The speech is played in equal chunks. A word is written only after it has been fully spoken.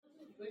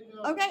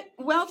Okay,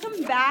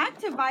 welcome back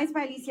to Vice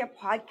by Alicia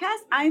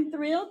podcast. I'm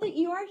thrilled that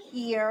you are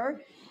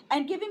here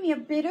and giving me a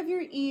bit of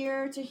your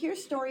ear to hear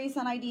stories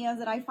and ideas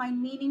that I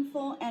find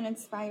meaningful and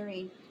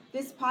inspiring.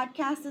 This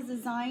podcast is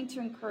designed to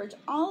encourage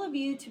all of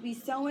you to be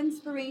so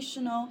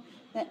inspirational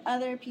that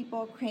other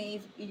people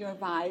crave your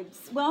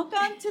vibes.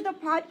 Welcome to the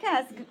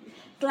podcast,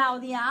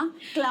 Claudia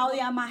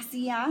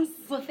Macias.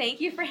 Well, thank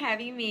you for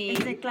having me. Is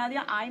it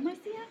Claudia I.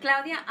 Macias?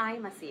 Claudia I.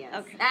 Macias.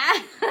 Okay.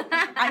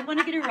 I want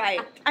to get it right.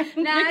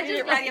 Nah,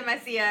 just Claudia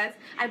Macias.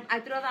 I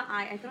throw the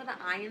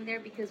I in there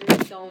because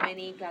there's so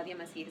many Claudia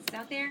Macias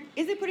out there.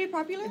 Is it pretty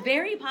popular?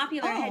 Very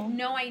popular. I Oh. had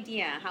no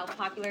idea how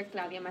popular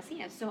Claudia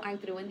Macias. So I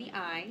threw in the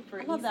I for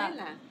I love that.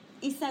 Isela.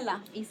 Isela.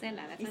 Isela,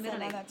 that's my middle Isela,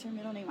 name. that's her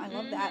middle name. I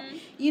love that. Mhm.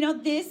 You know,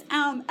 this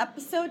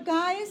episode,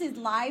 guys, is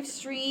live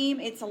stream.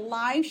 It's a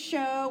live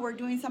show. We're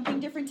doing something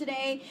different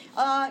today.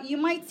 You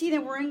might see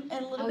that we're in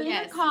a little bit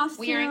of a costume.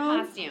 We are in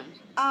costume.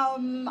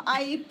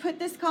 I put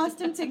this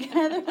costume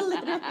together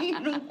literally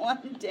in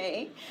one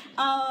day.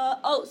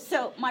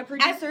 So my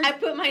producer. I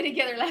put mine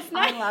together last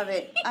night. I love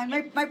it.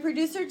 My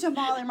producer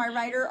Jamal and my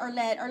writer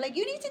Arlette are like,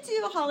 you need to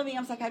do Halloween.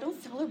 I was like, I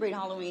don't celebrate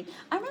Halloween.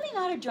 I'm really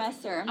not a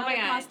dresser. I'm Oh not my a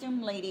God.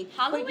 costume lady.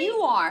 Halloween, But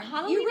you are.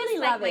 Halloween You really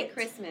is like love my it.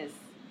 Christmas.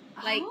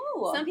 Like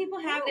Oh. some people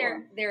have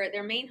Oh.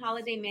 their main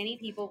holiday. Many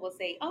people will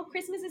say, "Oh,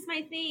 Christmas is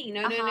my thing."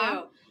 No,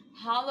 Uh-huh.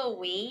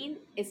 Halloween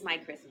is my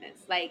Christmas.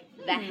 Like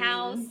the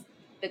house.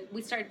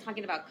 We started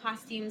talking about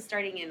costumes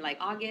starting in like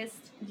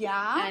August,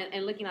 Yeah.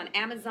 and looking on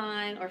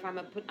Amazon, or if I'm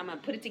gonna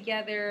put it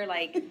together.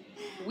 Like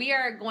we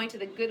are going to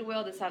the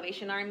Goodwill, the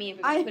Salvation Army. If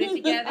we're I gonna put it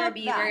together, love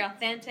be that. very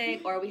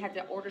authentic, or we had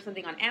to order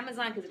something on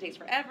Amazon because it takes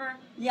forever.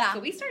 Yeah. So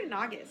we started in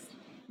August.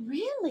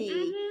 Really?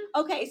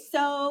 Mhm. Okay,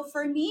 so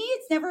for me,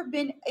 it's never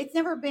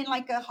been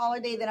like a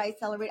holiday that I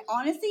celebrate.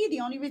 Honestly,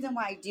 the only reason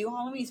why I do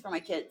Halloween is for my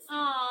kids.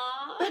 Aww.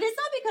 But it's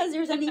not because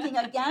there's anything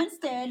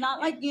against it. Not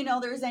like,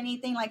 there's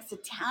anything like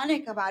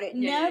satanic about it.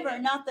 Yeah, Never, yeah.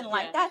 nothing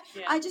like Yeah, that.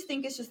 yeah. I just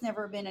think it's just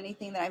never been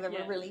anything that I've ever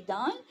Yeah. really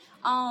done.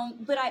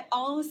 But I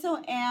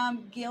also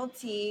am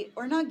guilty,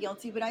 or not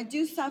guilty, but I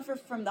do suffer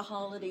from the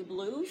holiday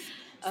blues.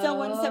 So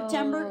when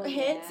September Oh,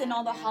 hits and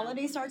all the yeah.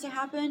 holidays start to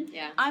happen,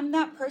 Yeah. I'm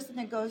that person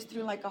that goes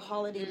through like a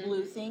holiday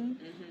blue thing.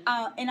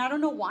 Mhm. And I don't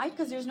know why,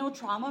 because there's no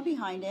trauma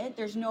behind it.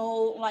 There's no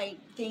like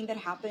thing that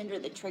happened or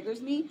that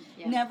triggers me.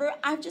 Yeah. Never.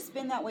 I've just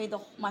been that way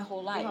my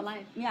whole life. Your whole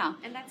life. Yeah.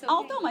 And that's okay.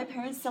 Although my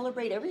parents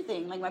celebrate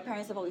everything. Like my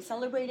parents have always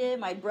celebrated.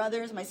 My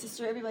brothers, my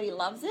sister, everybody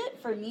loves it.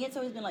 For me, it's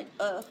always been like,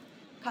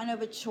 kind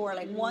of a chore.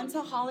 Like once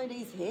the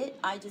holidays hit,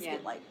 I just Yeah.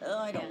 get like,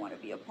 I don't Yeah. want to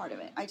be a part of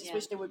it. I just Yeah.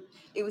 wish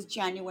it was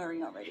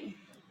January already.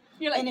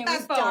 You're like, And it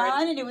fast was forward.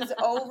 done and it was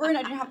over and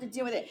I didn't have to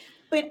deal with it.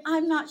 But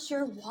I'm not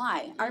sure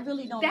why. I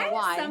really don't know That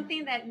why. is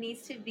something that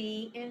needs to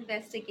be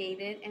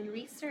investigated and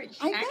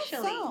researched. I guess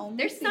actually, so,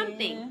 there's maybe.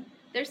 something.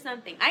 There's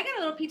something. I got a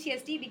little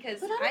PTSD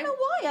because But I don't know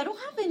why. I don't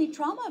have any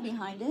trauma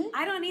behind it.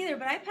 I don't either.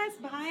 But I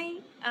passed by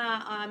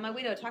on my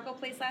way to a taco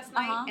place last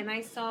night, Uh-huh. and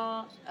I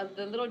saw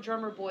the little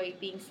drummer boy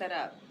being set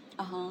up.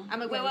 Uh-huh. I'm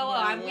like,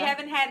 Yeah, wait, we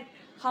haven't had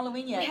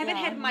Halloween yet. we haven't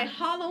yeah. had my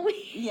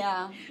Halloween.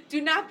 Yeah.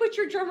 Do not put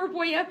your drummer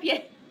boy up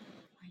yet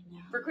I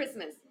know. for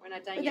Christmas. We're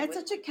not done But yet.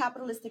 that's such a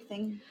capitalistic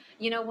thing.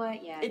 You know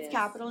what? Yeah, It's is.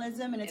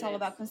 capitalism and it's It all is.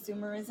 about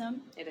consumerism.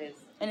 It is.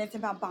 And it's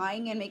about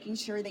buying and making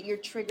sure that you're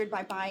triggered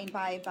by buying,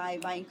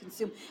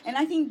 consume. And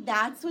I think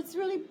that's what's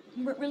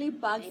what really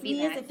bugs Maybe me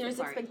is that's that the there's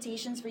part.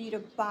 expectations for you to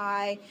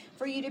buy,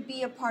 for you to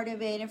be a part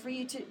of it, and for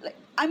you to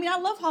I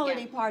love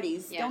holiday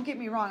parties. Yeah. Don't get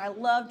me wrong. I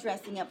love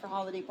dressing up for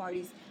holiday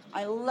parties.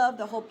 I love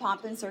the whole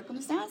pomp and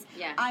circumstance.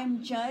 Yeah.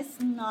 I'm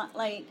just not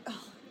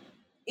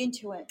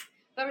into it.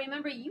 But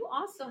remember, you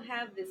also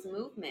have this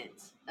movement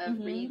of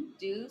Mhm.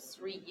 reduce,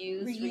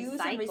 reuse, Reuse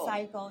recycle. and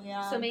recycle,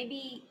 yeah. So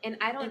maybe, and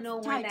I don't It's know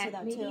where tied to that.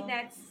 that,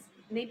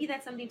 Maybe too.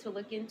 that's something to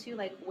look into.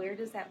 Like, where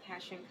does that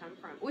passion come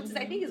from? Which is,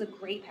 I think, is a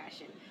great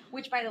passion.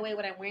 Which, by the way,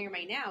 what I'm wearing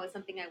right now is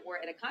something I wore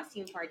at a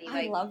costume party I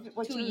like love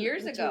what 2 you're-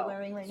 years what ago. You're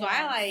wearing right So now.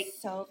 I like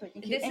so freaking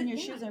cute, this and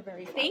is- your shoes are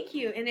very fun. Thank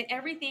you, and then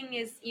everything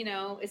is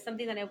is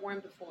something that I've worn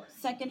before.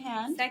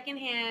 Secondhand.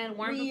 Secondhand,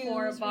 worn Reuse,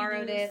 before,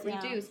 borrowed it,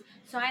 reduce, yeah. reduced.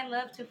 So I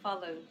love to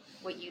follow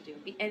what you do,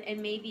 and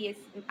maybe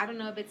it's, I don't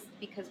know if it's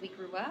because we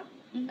grew up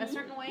a Mhm.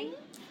 certain way.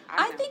 I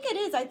don't know. think it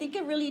is. I think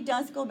it really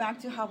does go back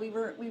to how we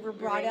were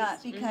brought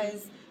up Raised,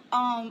 because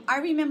I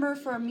remember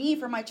for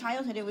my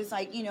childhood, it was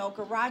like,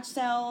 garage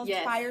sales,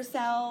 Yes. fire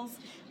sales.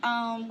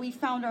 We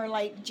found our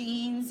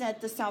jeans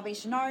at the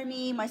Salvation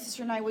Army. My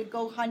sister and I would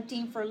go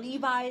hunting for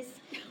Levi's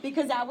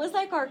because that was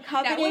like our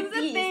coveted was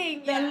the piece. thing,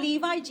 The yeah.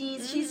 Levi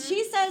jeans. She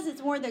says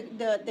it's more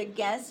the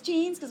Guess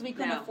jeans because we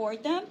couldn't No.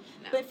 afford them.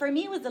 No. But for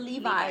me, it was the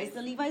Levi's. Levi's.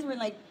 The Levi's were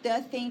like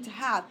the thing to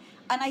have.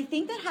 And I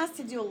think that has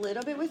to do a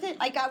little bit with it.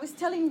 Like I was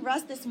telling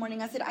Russ this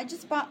morning, I said, I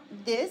just bought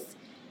this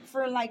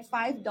for like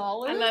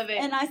 $5. I love it.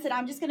 And I said,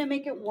 I'm just gonna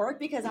make it work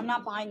because I'm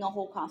not buying a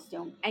whole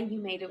costume. And you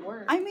made it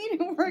work. I made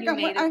it work. You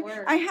made it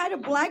work. I had a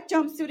black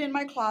jumpsuit in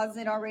my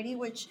closet already,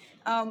 which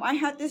I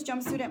had this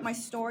jumpsuit at my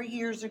store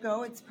years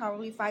ago. It's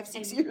probably 5-6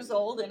 And- years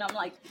old, and I'm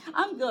like,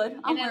 I'm good.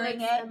 I'm and it wearing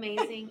looks it.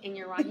 amazing, and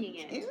you're rocking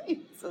it. You're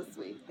so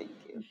sweet. Thank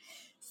you.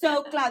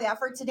 So, Claudia,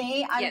 for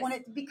today, I Yes.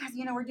 wanted, because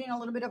we're doing a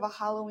little bit of a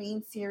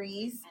Halloween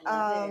series. I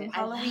love it. I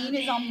Halloween love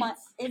is on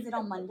it. Is it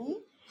on Monday?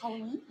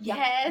 Halloween?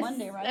 Yes,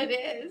 Monday, right? it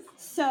is.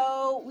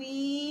 So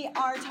we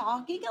are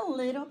talking a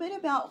little bit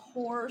about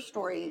horror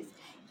stories,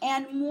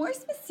 and more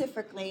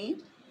specifically,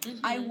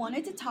 I Mhm.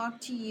 wanted to talk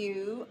to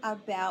you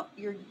about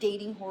your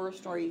dating horror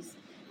stories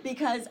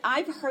because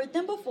I've heard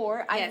them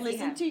before. I've Yes, you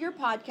listened have. to your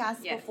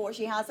podcast Yes. before.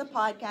 She has a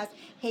podcast,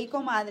 Hey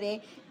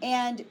Comadre,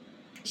 and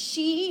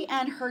she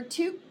and her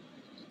two,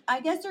 I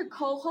guess they're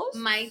co-hosts.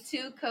 My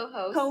two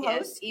co-hosts,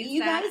 Co-hosts. yes,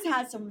 You guys Isa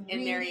had some and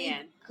really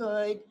Marianne.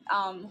 good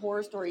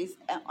horror stories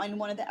on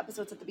one of the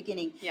episodes at the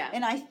beginning. Yeah.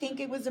 And I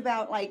think it was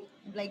about like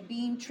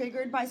being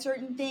triggered by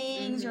certain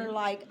things or Mhm.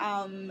 like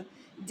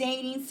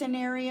dating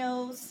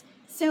scenarios.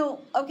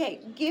 So, okay,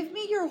 give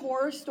me your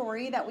horror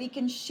story that we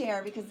can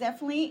share because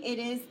definitely it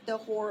is the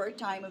horror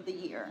time of the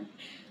year.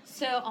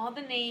 So all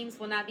the names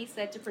will not be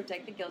said to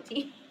protect the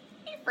guilty,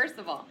 first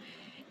of all.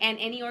 And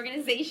any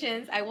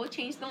organizations, I will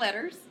change the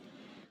letters.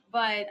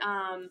 But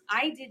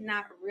I did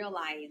not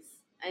realize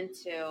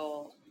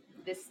until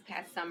this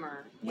past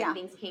summer when Yeah.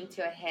 things came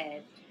to a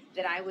head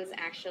that I was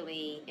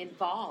actually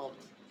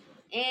involved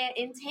and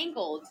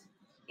entangled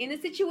in a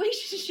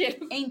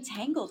situationship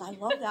Entangled. I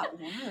love that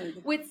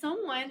word. with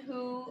someone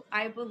who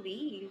I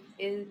believe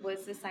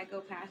was a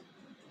psychopathic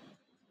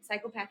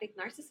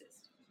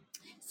narcissist.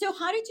 So,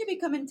 how did you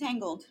become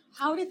entangled?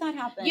 How did that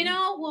happen?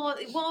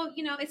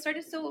 It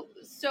started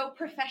so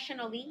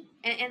professionally,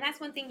 and that's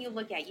one thing you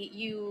look at.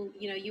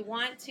 You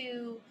want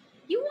to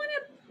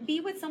be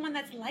with someone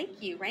that's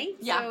like you, right?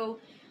 Yeah.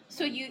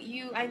 So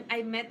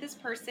I met this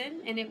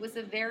person, and it was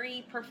a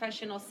very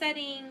professional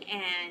setting,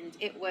 and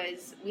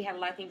we had a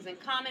lot of things in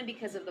common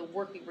because of the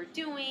work we were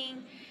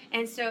doing,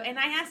 and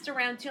I asked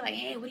around too, like,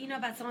 hey, what do you know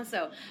about so and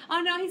so?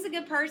 Oh no, he's a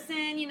good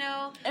person,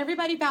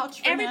 Everybody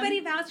vouched for him. Everybody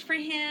vouched for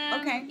him.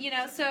 Okay.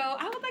 So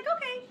I was like,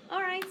 okay,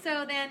 all right.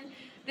 So then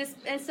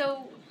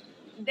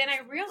I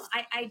realized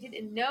I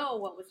didn't know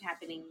what was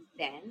happening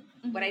then.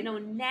 Mhm. What I know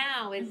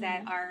now is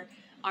that Mhm.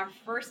 our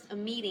first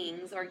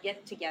meetings or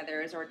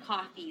get-togethers or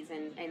coffees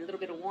and a little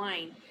bit of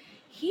wine,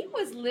 he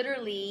was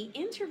literally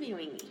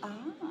interviewing me.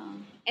 Ah.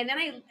 And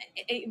then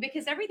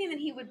because everything that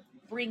he would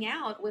bring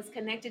out was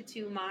connected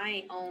to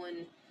my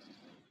own,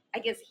 I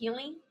guess,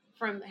 healing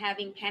from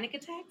having panic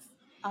attacks.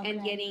 Okay.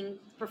 And getting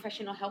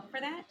professional help for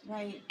that.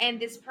 Right.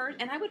 And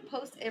and I would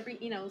post every,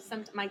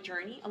 my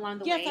journey along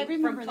the Yes, way I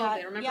remember from COVID.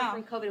 that. Remember Yeah.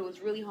 from COVID, it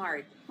was really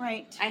hard.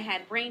 Right. I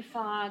had brain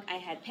fog. I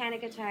had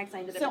panic attacks. I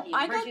ended So up in the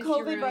I got emergency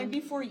COVID room. right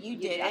before you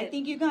did. I did.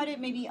 think you got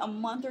it maybe a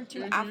month or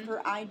two Mhm.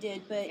 after I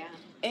did, but Yeah.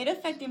 it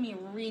affected me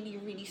really,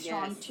 really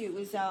strong Yes. too. It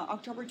was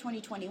October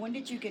 2020. When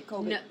did you get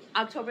COVID? No,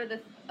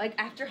 October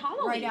after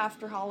Halloween. Right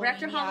after Halloween. Right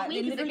after Halloween,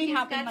 It 'cause the literally kids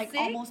happened got like sick.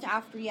 almost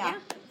after. Yeah. Yeah.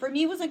 For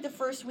me, it was like the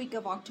first week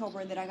of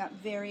October that I got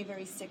very,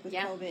 very sick with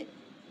Yeah. COVID.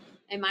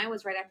 And mine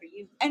was right after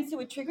you. And so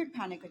it triggered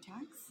panic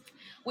attacks.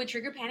 What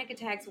triggered panic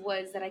attacks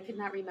was that I could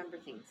not remember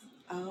things.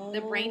 Oh.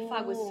 The brain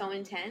fog was so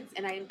intense,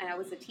 and I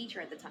was a teacher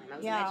at the time. I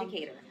was Yeah. an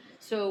educator.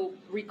 So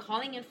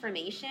recalling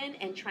information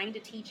and trying to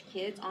teach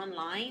kids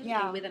online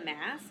Yeah. and with a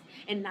mask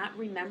and not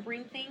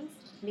remembering things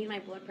made my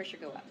blood pressure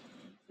go up,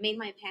 made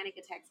my panic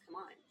attacks come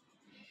on.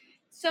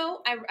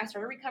 So I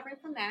started recovering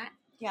from that.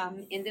 Yeah.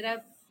 Ended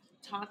up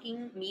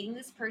meeting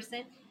this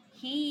person.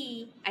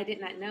 I did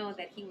not know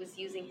that he was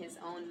using his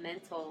own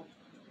mental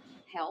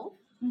health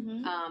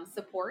Mm-hmm.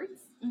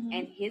 supports Mhm.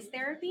 and his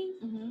therapy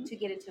Mm-hmm. to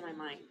get into my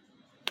mind.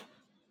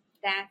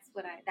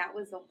 That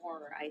was the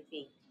horror, I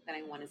think, that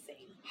I want to say.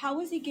 How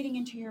was he getting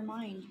into your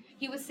mind?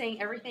 He was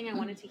saying everything I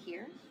wanted to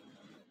hear.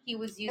 He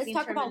was using.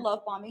 Let's talk about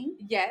love bombing.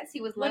 Yes,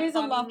 he was. What is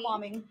a love me.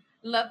 bombing?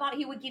 Love bomb.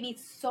 He would give me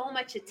so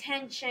much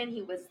attention.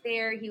 He was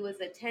there. He was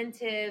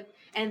attentive,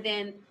 and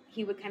then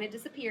he would kind of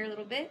disappear a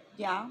little bit.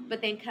 Yeah.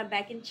 But then come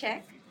back and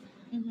check.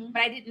 Mm-hmm.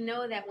 But I didn't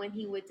know that when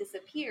he would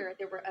disappear,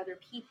 there were other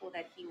people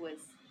that he was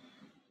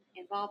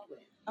involved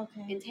with,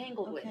 Okay.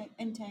 entangled with. Okay.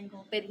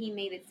 Entangled. But he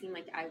made it seem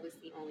like I was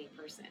the only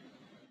person.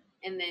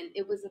 And then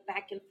it was a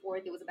back and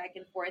forth.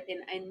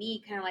 And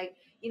me kind of like,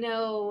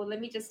 let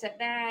me just step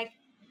back.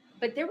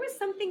 But there was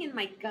something in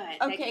my gut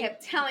that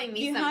kept telling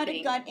me something. You had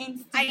a gut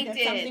instinct that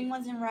did. something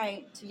wasn't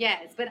right.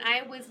 Yes, but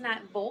I was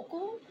not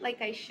vocal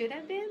like I should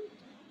have been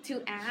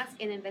to ask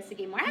and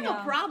investigate more. I have no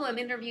problem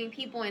interviewing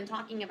people and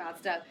talking about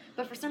stuff.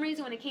 But for some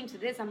reason, when it came to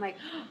this, I'm like,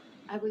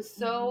 I was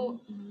so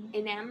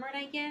enamored,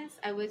 I guess.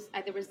 There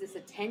was this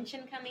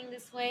attention coming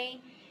this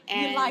way.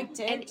 And, you liked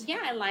it. And yeah,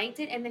 I liked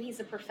it. And then he's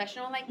a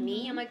professional like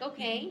me. I'm like,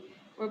 okay,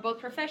 we're both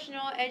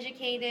professional,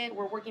 educated.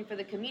 We're working for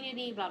the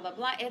community, blah, blah,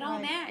 blah. It all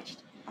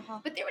matched.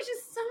 But there was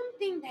just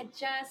something that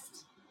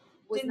just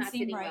was Didn't not seem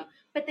sitting right. well.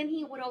 But then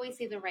he would always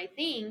say the right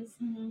things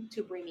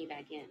to bring me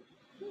back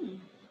in.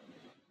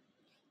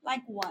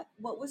 Like what?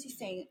 What was he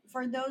saying?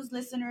 For those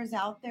listeners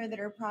out there that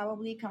are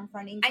probably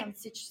confronting some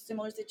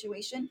similar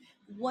situation,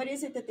 what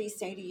is it that they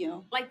say to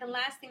you? Like the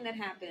last thing that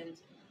happened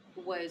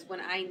was when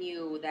I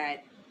knew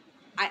that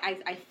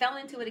I fell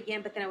into it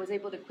again, but then I was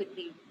able to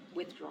quickly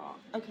withdrawal.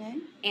 Okay.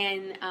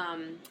 And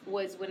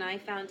was when I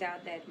found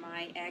out that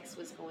my ex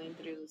was going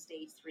through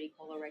stage 3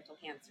 colorectal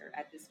cancer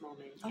at this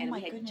moment. Oh, and my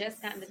we had goodness.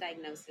 just gotten the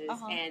diagnosis.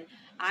 Uh-huh. And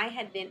I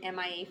had been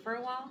MIA for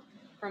a while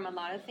from a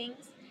lot of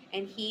things.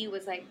 And he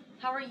was like,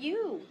 how are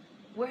you?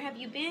 Where have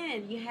you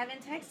been? You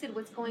haven't texted.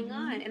 What's going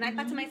on? And I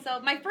thought to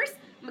myself, my first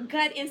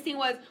gut instinct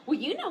was, well,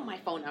 you know my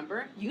phone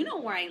number. You know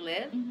where I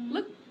live.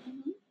 Look.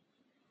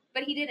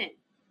 But he didn't.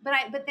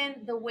 But then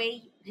the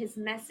way his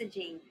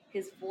messaging,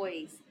 his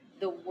voice,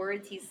 the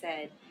words he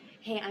said,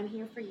 hey, I'm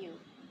here for you.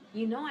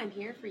 You know I'm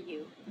here for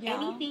you. Yeah.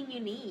 Anything you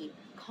need,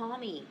 call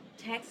me,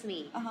 text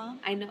me. Uh-huh.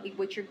 I know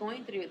what you're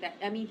going through.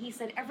 He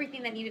said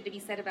everything that needed to be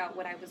said about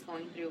what I was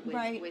going through with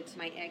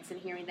my ex, and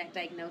hearing that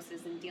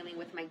diagnosis, and dealing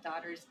with my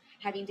daughters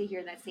having to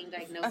hear that same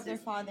diagnosis of their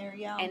father,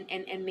 yeah.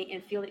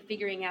 And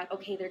figuring out,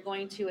 okay, they're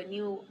going to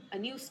a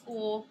new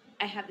school.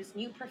 I have this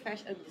new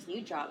profession, this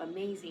new job,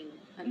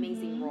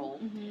 amazing role.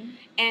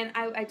 And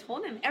I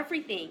told him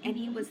everything, and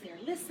he was there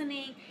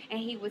listening, and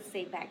he would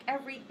say back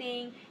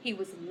everything. He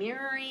was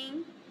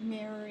mirroring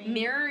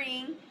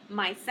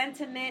my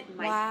sentiment,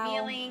 my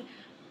feeling.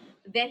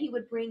 Then he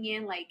would bring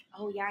in like,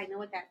 oh yeah, I know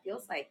what that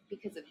feels like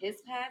because of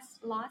his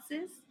past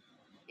losses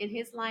in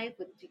his life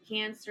with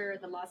cancer,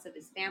 the loss of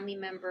his family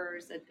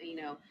members,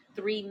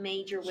 3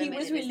 major women in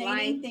his life. He was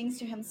relating things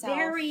to himself.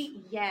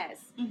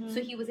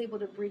 So he was able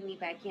to bring me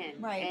back in.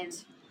 Right.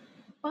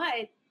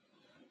 But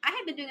I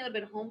had been doing a little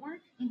bit of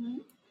homework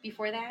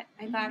before that.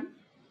 I thought,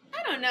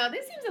 I don't know,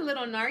 this seems a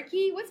little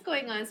narky. What's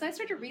going on? So I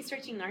started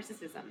researching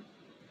narcissism,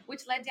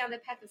 which led down the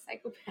path of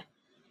psychopath.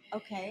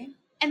 Okay.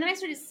 And then I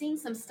started seeing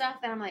some stuff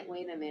that I'm like,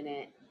 wait a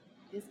minute,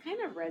 this kind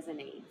of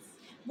resonates.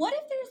 What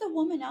if there's a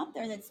woman out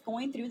there that's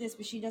going through this,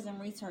 but she doesn't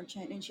research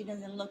it and she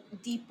doesn't look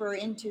deeper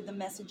into the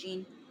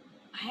messaging?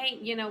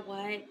 You know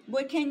what?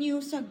 What can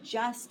you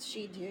suggest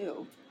she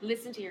do?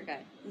 Listen to your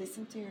gut.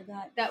 Listen to your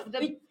gut.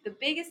 The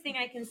biggest thing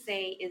I can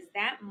say is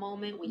that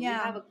moment when you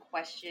have a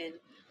question,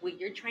 when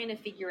you're trying to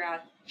figure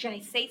out, should I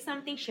say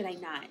something? Should I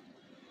not?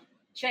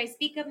 Should I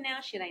speak up now?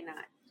 Should I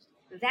not?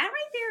 That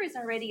right there is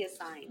already a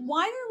sign.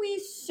 Why are we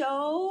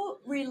so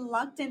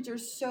reluctant or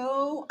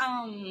so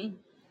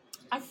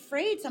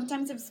afraid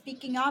sometimes of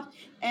speaking up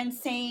and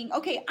saying,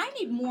 okay, I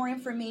need more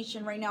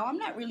information right now. I'm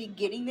not really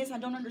getting this. I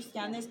don't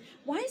understand this.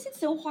 Why is it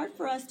so hard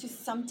for us to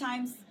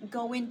sometimes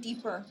go in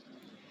deeper?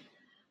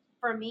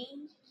 For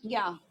me,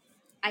 yeah,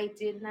 I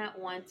did not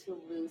want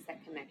to lose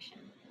that connection.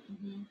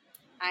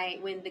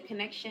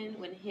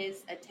 When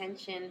his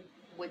attention,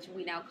 which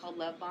we now call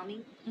love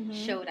bombing,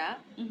 showed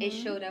up, it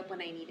showed up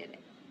when I needed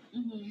it.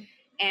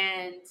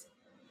 And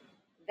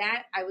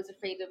that, I was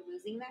afraid of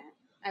losing that.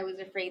 I was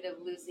afraid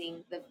of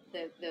losing the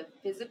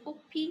physical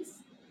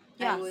piece.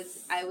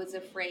 Yes. I was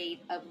afraid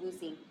of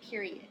losing,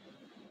 period.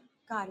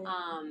 Got it.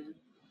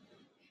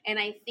 And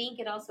I think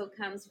it also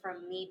comes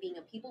from me being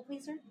a people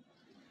pleaser.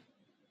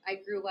 I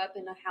grew up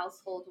in a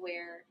household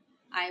where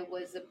I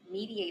was a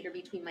mediator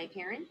between my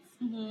parents.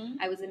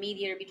 I was a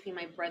mediator between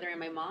my brother and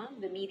my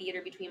mom, the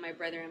mediator between my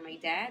brother and my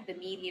dad, the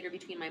mediator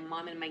between my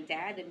mom and my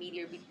dad, the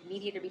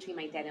mediator between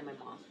my dad and my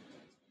mom.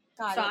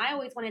 Got it. I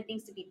always wanted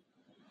things to be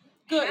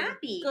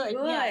happy, good,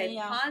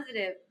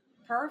 positive,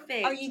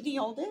 perfect. Are you the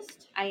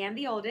oldest? I am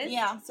the oldest.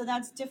 Yeah, so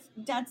that's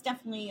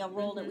definitely a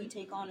role that we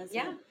take on as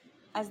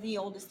the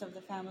oldest of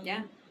the family.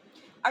 Yeah.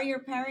 Are your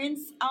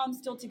parents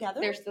still together?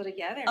 They're still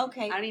together.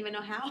 Okay. I don't even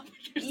know how.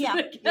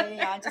 No,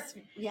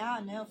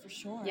 for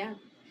sure. Yeah.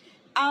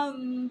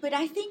 But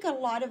I think a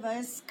lot of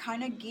us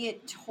kind of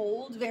get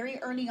told very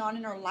early on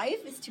in our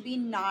life is to be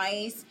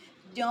nice,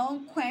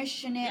 don't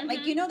question it.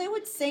 Like, they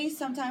would say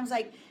sometimes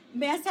like,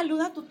 ve a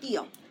saluda a tu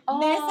tío.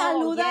 Me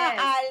saluda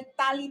al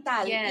tal y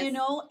tal,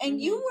 and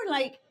you were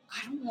like,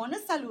 I don't want to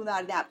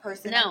saludar that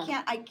person. No.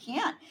 I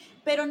can't.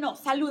 Pero no,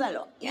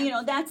 salúdalo.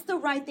 Yeah. That's the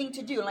right thing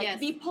to do. Like,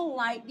 be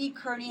polite, be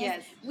courteous.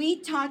 Yes. We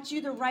taught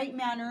you the right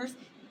manners.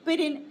 But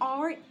in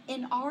our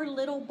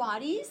little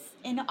bodies,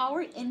 in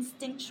our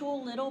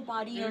instinctual little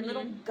body, our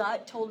little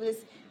gut told us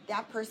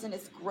that person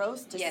is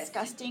gross,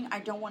 disgusting. I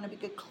don't want to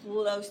get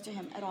close to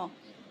him at all.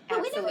 But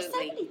Absolutely. we never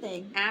said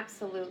anything.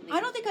 Absolutely.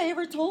 I don't think I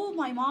ever told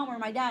my mom or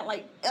my dad,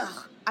 like,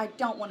 ugh, I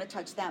don't want to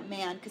touch that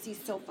man because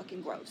he's so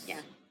fucking gross.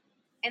 Yeah.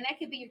 And that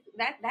could be,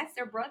 that's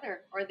their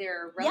brother or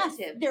their relative.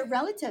 Yes, their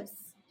relatives.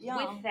 Yeah.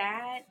 With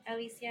that,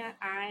 Alicia,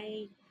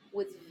 I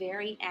was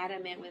very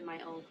adamant with my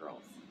own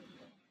girls.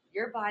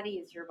 Your body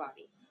is your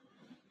body.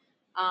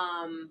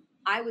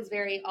 I was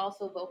very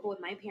also vocal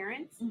with my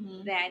parents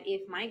that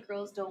if my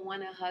girls don't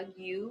want to hug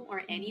you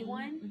or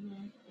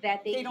anyone,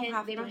 that they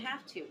don't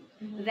have to.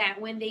 That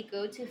when they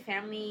go to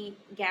family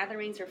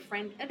gatherings or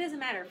it doesn't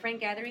matter, friend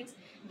gatherings,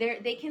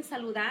 they can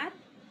saludar,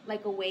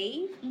 like a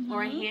wave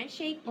or a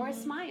handshake or a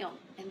smile,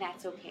 and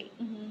that's okay.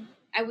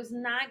 I was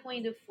not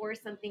going to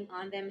force something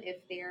on them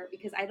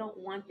because I don't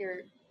want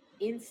their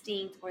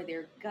instinct or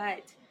their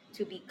gut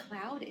to be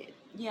clouded.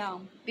 Yeah.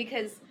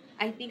 Because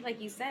I think,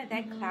 like you said,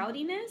 that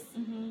cloudiness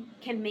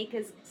can make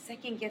us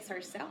second guess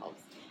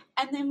ourselves.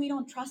 And then we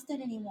don't trust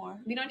it anymore.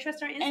 We don't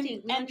trust our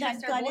instinct. And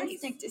that gut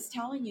instinct is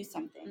telling you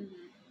something.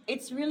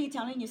 it's really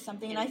telling you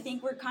something. And I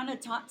think we're kind of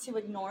taught to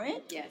ignore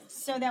it. Yes.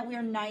 So that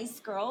we're nice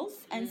girls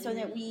and so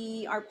that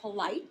we are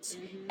polite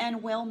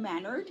and well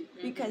mannered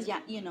because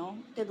you know,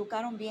 te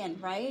educaron bien,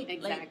 right?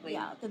 Exactly.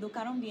 Te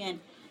educaron bien.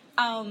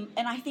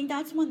 And I think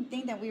that's one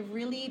thing that we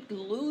really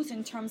lose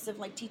in terms of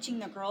like teaching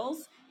the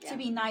girls to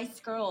be nice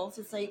girls.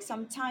 It's like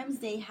sometimes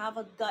they have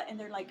a gut and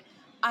they're like,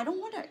 I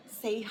don't want to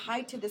say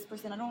hi to this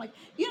person. I don't like,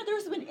 you know,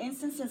 there's been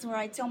instances where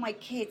I tell my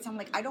kids, I'm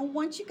like, I don't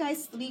want you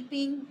guys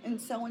sleeping in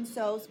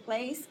so-and-so's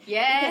place.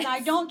 Yes. Because I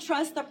don't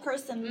trust the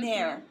person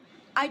there.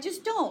 I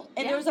just don't.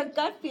 And there's a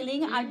gut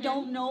feeling. I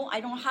don't know. I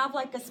don't have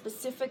like a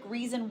specific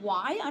reason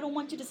why I don't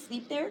want you to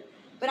sleep there.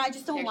 But I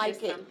just don't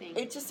like it.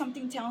 It's just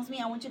something tells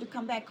me I want you to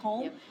come back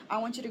home. Yep. I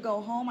want you to go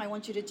home. I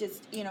want you to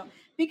just, you know,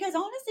 because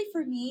honestly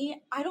for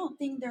me, I don't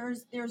think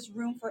there's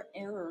room for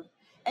error.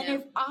 And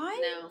if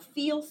I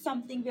feel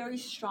something very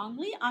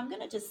strongly, I'm going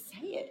to just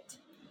say it.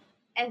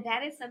 And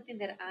that is something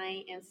that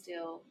I am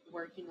still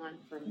working on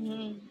for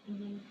me.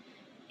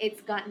 It's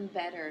gotten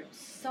better,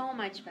 so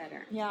much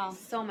better. Yeah.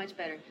 So much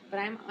better. But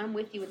I'm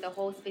with you with the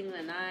whole spending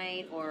the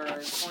night or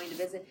going to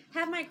visit.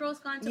 Have my girls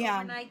gone to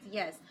overnights?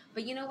 Yes.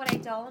 But you know what I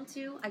tell them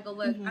to? I go,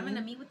 look, I'm going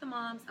to meet with the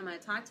moms. I'm going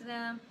to talk to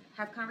them,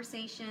 have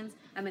conversations.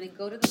 I'm going to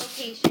go to the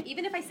location.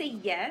 Even if I say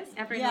yes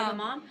after I know the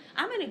mom,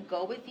 I'm going to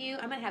go with you.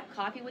 I'm going to have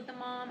coffee with the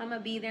mom. I'm going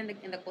to be there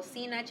in the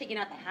cocina, checking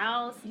out the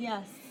house.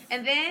 Yes.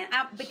 And then,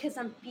 because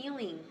I'm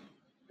feeling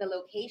the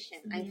location,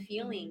 I'm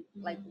feeling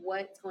like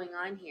what's going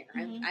on here.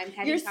 I'm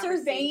having You're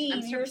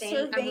conversations.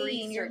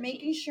 surveying. You're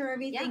making sure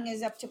everything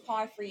is up to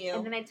par for you.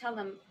 And then I tell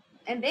them,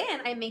 and then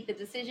I make the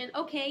decision.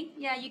 Okay,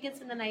 yeah, you can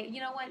spend the night. You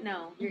know what?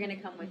 No, you're gonna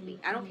come with me.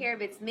 I don't care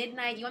if it's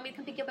midnight. You want me to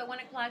come pick you up at 1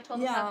 o'clock,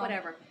 12 o'clock,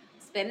 whatever.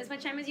 Spend as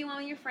much time as you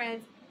want with your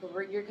friends,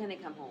 but you're gonna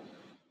come home.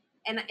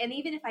 And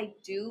even if I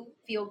do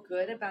feel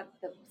good about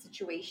the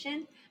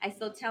situation, I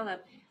still tell them,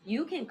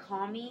 you can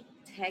call me,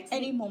 text me.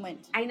 Any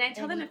moment. And I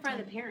tell them in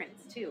front of the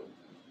parents too.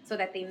 So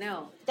that they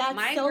know. That's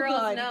my so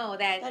girls good. know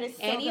that is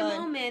so any good.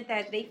 moment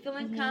that they feel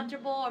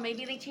uncomfortable or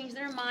maybe they change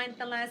their mind at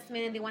the last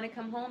minute, they want to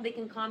come home, they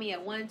can call me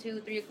at 1,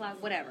 2, 3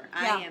 o'clock, whatever.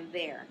 I am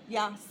there.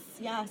 Yes.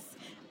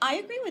 I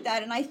agree with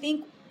that. And I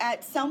think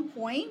at some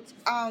point,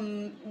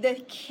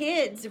 the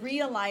kids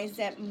realize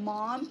that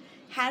mom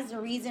has a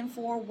reason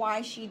for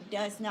why she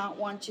does not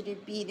want you to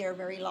be there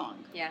very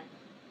long. Yeah.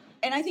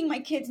 And I think my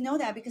kids know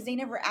that because they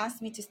never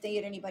asked me to stay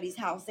at anybody's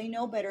house. They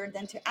know better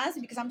than to ask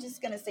me because I'm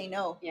just going to say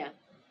no. Yeah.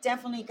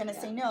 Definitely gonna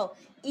say no,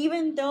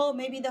 even though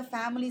maybe the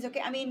family's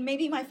okay. I mean,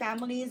 maybe my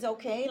family is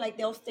okay, like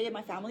they'll stay at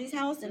my family's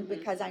house, and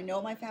because I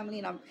know my family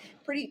and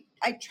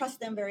I trust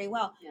them very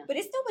well. But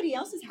it's nobody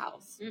else's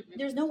house.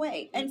 There's no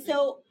way. And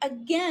so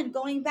again,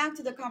 going back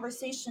to the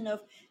conversation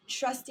of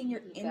trusting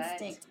your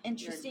instinct and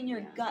trusting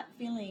your gut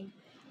feeling,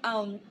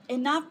 and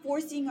not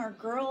forcing our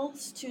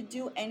girls to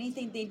do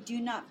anything they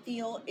do not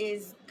feel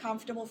is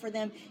comfortable for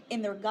them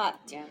in their gut.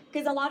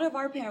 Because a lot of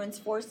our parents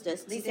forced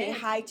us to say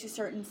hi to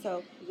certain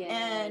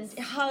and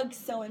hug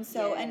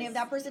so-and-so. And if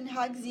that person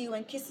hugs you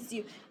and kisses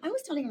you, I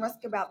was telling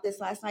Rusk about this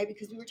last night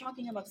because we were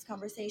talking about this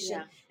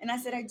conversation. And I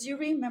said, I do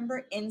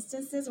remember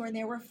instances where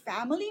there were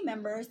family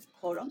members,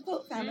 quote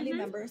unquote family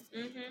members,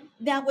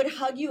 that would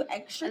hug you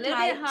extra tight. A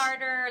little bit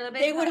harder, a little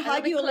bit They would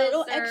hug you a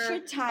little extra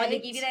tight. Or they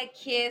give you that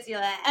kiss,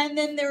 you're like, and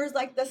then there was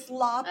like the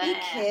sloppy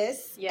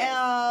kiss.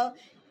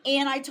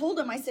 And I told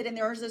him, I said, and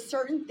there's a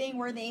certain thing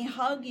where they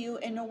hug you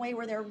in a way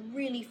where they're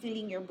really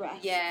feeling your breath.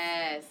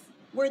 Yes.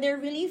 Where they're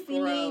really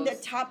feeling the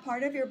top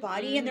part of your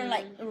body and they're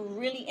like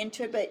really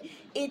into it. But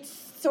it's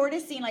sort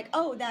of seen like,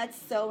 oh, that's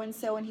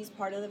so-and-so and he's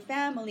part of the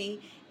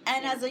family.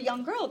 And as a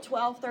young girl,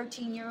 12,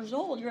 13 years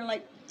old, you're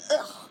like,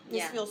 ugh,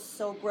 this feels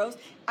so gross.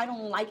 I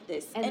don't like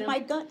this. And my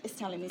gut is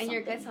telling me something. And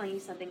your gut's telling you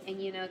something.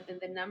 And, you know,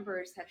 the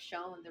numbers have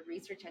shown, the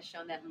research has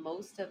shown that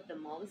most of the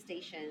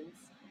molestations,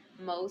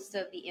 most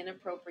of the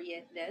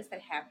inappropriateness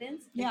that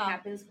happens, it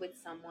happens with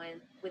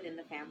someone within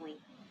the family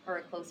or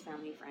a close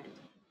family friend.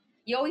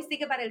 You always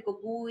think about el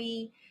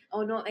cucuy,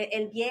 o no,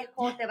 el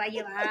viejo te va a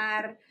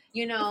llevar,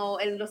 you know,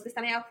 los que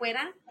están allá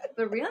afuera.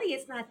 But really,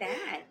 it's not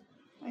that.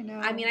 I know.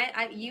 I mean,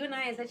 you and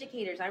I as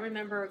educators, I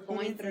remember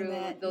going through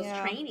those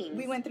trainings.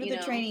 We went through the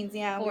trainings,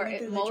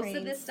 Most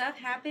of this stuff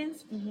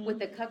happens with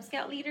the Cub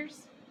Scout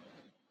leaders,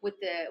 with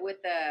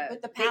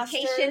the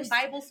pastors, vacation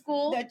Bible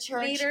school, the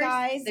church leaders,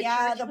 guys, the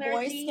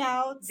clergy. Boy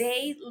Scouts.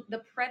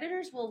 The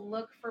predators will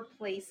look for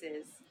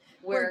places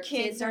where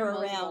kids are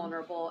most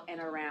vulnerable and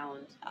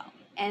around. Oh.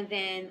 And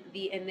then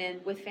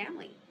with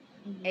family,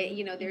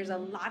 you know, there's a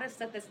lot of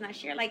stuff that's not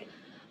shared. Like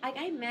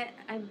I met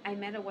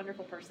a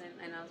wonderful person,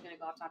 and I was going to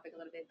go off topic a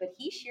little bit, but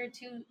he shared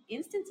 2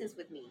 instances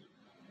with me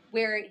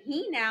where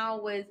he now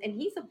was, and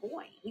he's a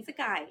boy, he's a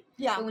guy.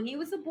 Yeah. But when he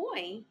was a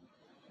boy,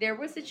 there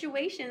were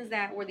situations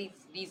that were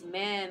these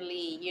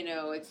manly, you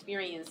know,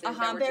 experiences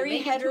that were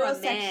very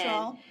heterosexual. To a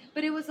man,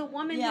 but it was a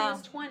woman who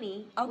was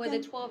 20 with a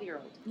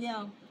 12-year-old.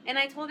 Yeah. And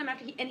I told him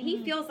after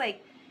he feels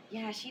like,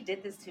 yeah, she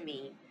did this to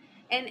me.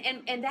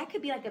 And that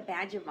could be like a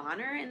badge of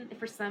honor and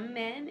for some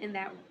men in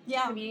that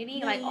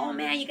community. Oh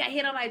man, you got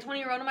hit on by a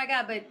 20-year-old. Oh my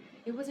God. But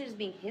it wasn't just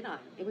being hit on.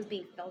 It was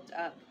being felt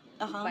up.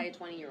 by a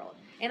 20-year-old.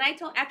 And I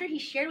told, after he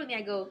shared with me,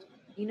 I go,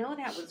 you know,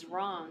 that was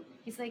wrong.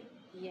 He's like,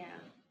 yeah.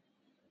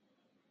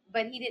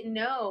 But he didn't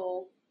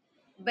know,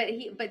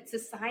 but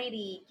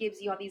society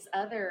gives you all these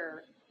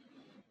other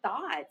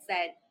thoughts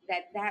that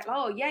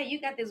oh yeah,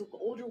 you got this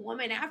older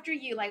woman after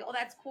you, like, oh,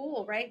 that's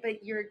cool, right?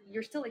 But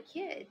you're still a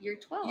kid. You're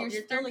 12, you're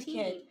still 13.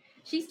 A kid.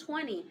 She's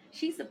 20.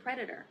 She's a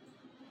predator.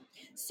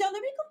 So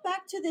let me go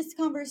back to this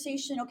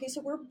conversation. Okay, so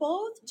we're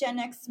both Gen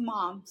X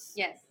moms.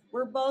 Yes.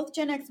 We're both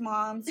Gen X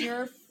moms.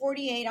 You're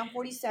 48, I'm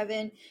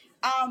 47.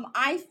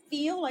 I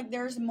feel like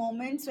there's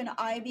moments when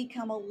I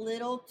become a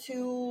little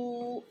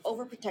too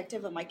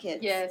overprotective of my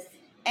kids. Yes.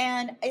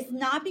 And it's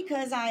not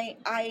because I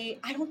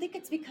don't think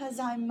it's because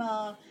I'm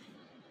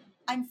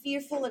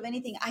fearful of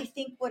anything. I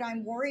think what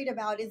I'm worried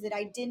about is that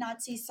I did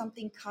not see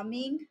something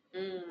coming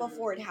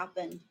before it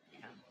happened.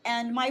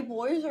 And my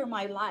boys are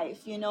my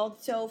life, you know.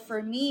 So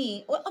for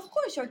me, well, of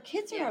course, our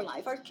kids are our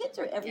life. Our kids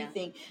are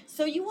everything. Yeah.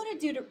 So you want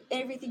to do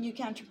everything you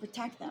can to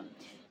protect them.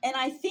 And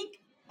I think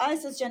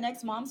us as Gen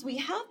X moms, we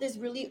have this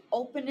really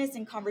openness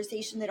and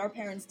conversation that our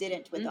parents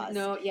didn't with us.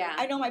 No, yeah.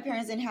 I know my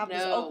parents didn't have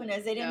this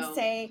openness. They didn't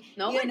say,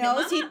 no, you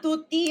know, si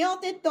tu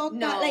tío te toca.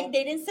 No. Like,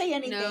 they didn't say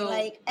anything. No.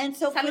 Like, and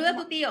so saluda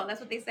a tu tío.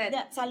 That's what they said.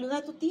 Saluda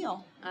a tu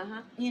tío.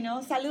 Uh-huh. You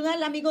know, saluda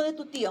al amigo de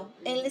tu tío.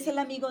 Él es el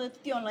amigo de tu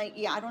tío. Like,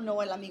 yeah, I don't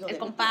know el amigo de tu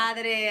tío.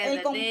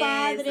 El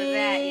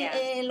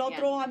compadre, el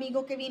otro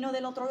amigo que vino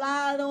del otro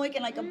lado, like,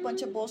 and like a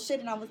bunch of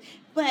bullshit. And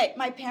but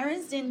my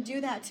parents didn't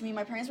do that to me.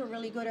 My parents were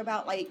really good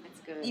about, like,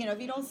 you know, if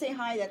you don't say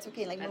hi, that's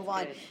okay. Like, move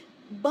on.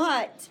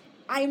 But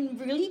I'm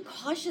really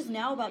cautious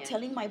now about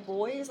telling my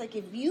boys, like,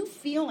 if you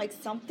feel like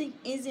something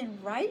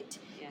isn't right,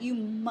 you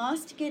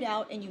must get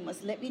out and you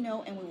must let me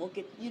know and we will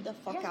get you the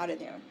fuck out of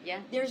there. Yeah.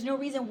 There's no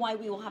reason why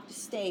we will have to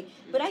stay.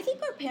 But I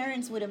think our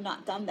parents would have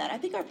not done that. I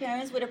think our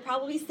parents would have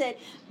probably said,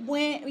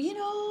 when, you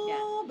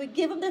know, but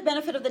give them the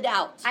benefit of the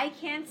doubt. I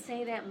can't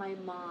say that my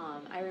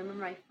mom, I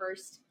remember my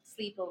first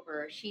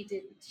sleepover,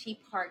 she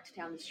parked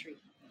down the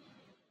street.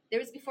 There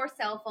was before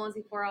cell phones,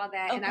 before all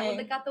that, and I would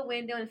look out the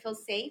window and feel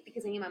safe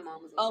because I knew my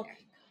mom was over there.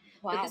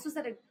 Wow. But this was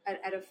at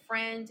a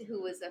friend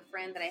who was a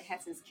friend that I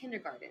had since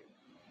kindergarten.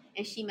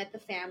 And she met the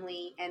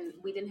family, and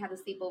we didn't have the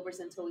sleepovers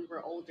until we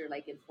were older,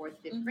 like in 4th,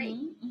 5th grade.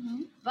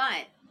 Mm-hmm.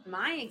 But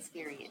my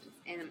experience,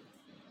 and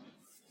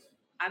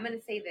I'm going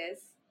to say this,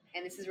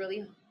 and this is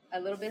really a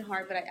little bit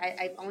hard, but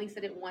I've only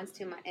said it once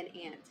to an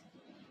aunt,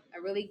 a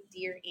really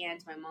dear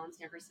aunt, one of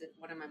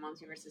my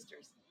mom's younger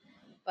sisters.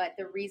 But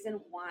the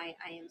reason why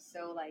I am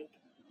so, like,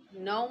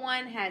 no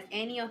one has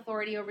any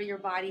authority over your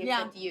body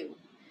except you.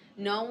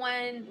 No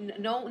one,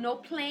 no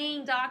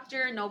playing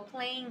doctor, no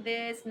playing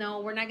this. No,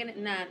 we're not going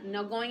to,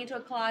 no going into a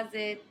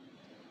closet.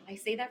 I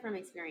say that from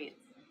experience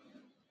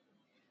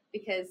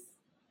because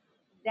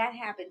that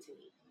happened to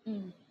me.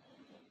 Mm.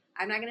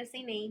 I'm not going to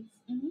say names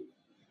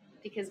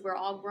because we're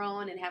all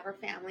grown and have our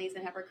families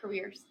and have our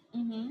careers.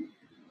 Mm-hmm.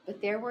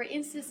 But there were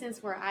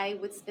instances where I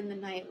would spend the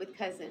night with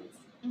cousins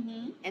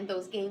and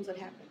those games would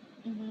happen.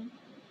 Mm-hmm.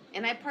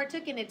 And I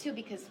partook in it too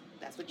because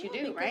that's what you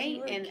do,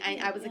 right? And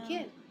I was a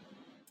kid.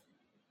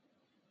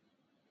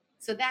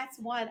 So that's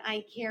what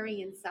I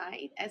carry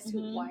inside as to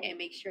why I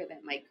make sure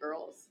that my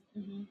girls,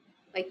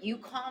 like, you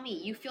call me,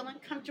 you feel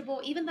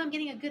uncomfortable, even though I'm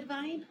getting a good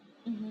vibe.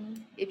 Mm-hmm.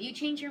 If you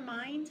change your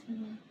mind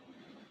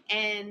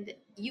and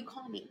you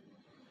call me,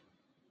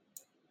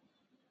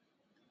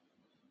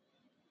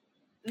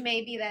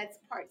 maybe that's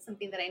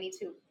something that I need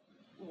to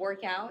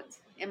work out.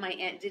 And my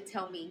aunt did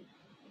tell me,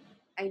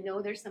 I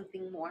know there's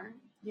something more.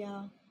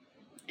 Yeah.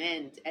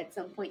 And at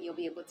some point you'll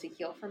be able to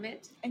heal from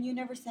it. And you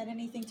never said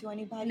anything to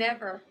anybody?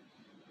 Never.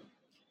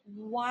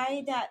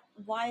 Why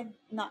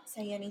not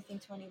say anything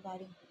to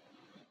anybody?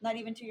 Not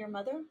even to your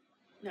mother?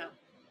 No.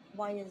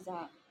 Why is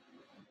that?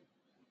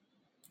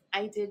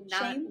 I did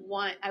not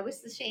want, I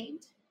was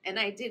ashamed. And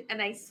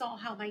I saw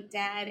how my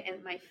dad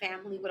and my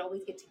family would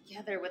always get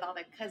together with all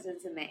the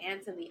cousins and the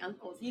aunts and the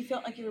uncles. You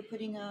felt like you were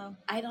putting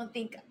I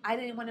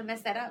didn't want to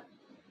mess that up.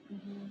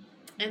 Mm-hmm.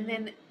 And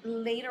then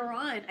later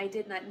on, I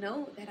did not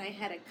know that I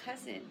had a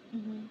cousin,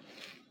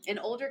 an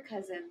older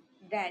cousin,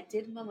 that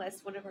did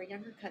molest one of our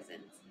younger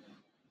cousins.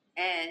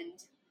 And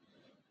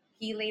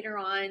he later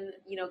on,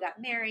 you know, got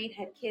married,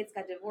 had kids,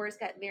 got divorced,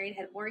 got married,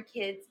 had more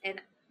kids.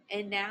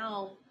 And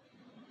now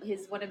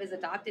one of his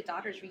adopted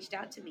daughters reached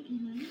out to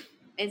me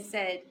and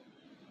said,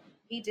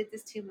 he did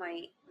this to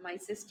my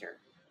sister.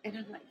 And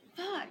I'm like,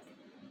 fuck.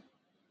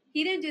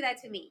 He didn't do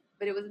that to me,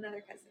 but it was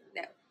another cousin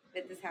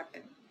that this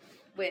happened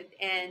with.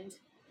 And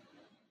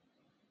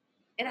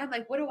I'm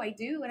like, what do I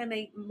do? And I'm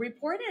like,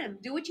 report him.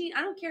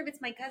 I don't care if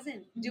it's my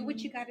cousin. Do what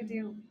you got to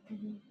do.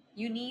 Mm-hmm.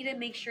 You need to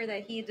make sure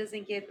that he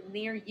doesn't get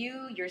near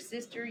you, your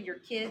sister, your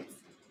kids.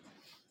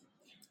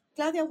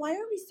 Claudia, why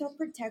are we so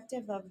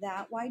protective of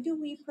that? Why do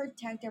we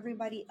protect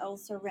everybody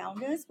else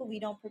around us, but we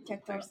don't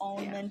protect our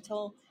own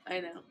mental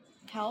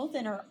health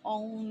and our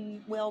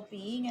own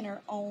well-being and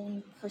our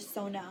own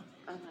persona?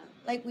 Uh-huh.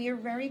 Like, we're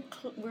very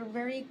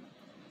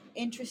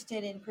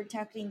interested in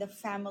protecting the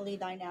family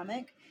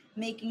dynamic,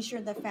 making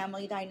sure the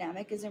family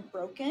dynamic isn't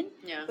broken.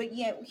 Yeah. But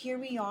yet here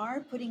we are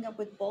putting up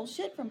with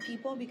bullshit from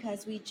people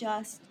because we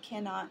just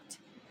cannot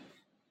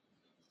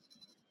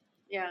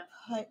Yeah.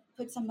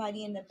 put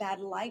somebody in a bad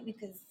light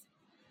because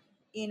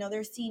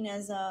they're seen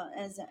as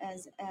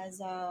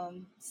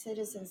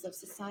citizens of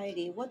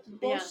society. What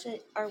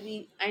bullshit are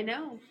we I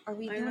know.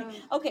 doing? Know.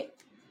 Okay,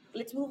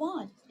 let's move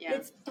on. Yeah.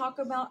 Let's talk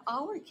about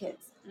our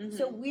kids.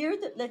 So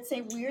let's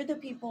say we're the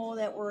people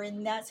that were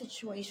in that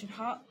situation.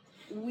 How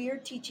we're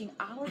teaching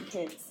our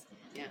kids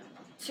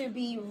to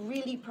be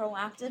really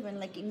proactive and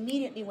like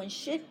immediately when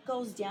shit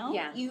goes down,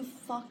 you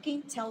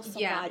fucking tell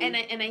somebody. Yeah,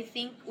 and I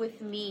think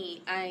with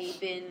me,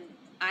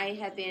 I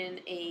have been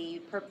a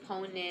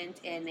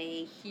proponent and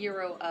a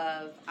hero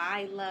of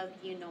I love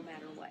you no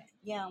matter what.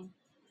 Yeah.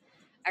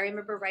 I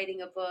remember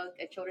writing a book,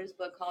 a children's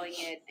book, calling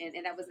it,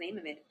 and that was the name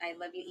of it. I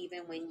love you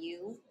even when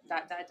you ...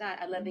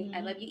 I love you.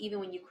 I love you even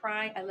when you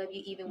cry. I love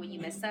you even when you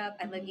mess up.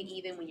 I love you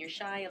even when you're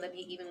shy. I love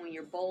you even when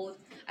you're bold.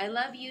 I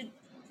love you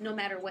no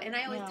matter what. And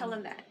I always tell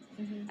them that.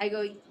 I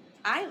go,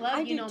 I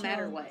love you no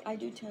matter what. I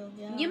do too.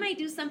 Yeah. You might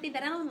do something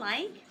that I don't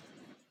like.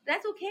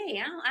 That's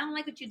okay. I don't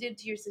like what you did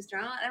to your sister.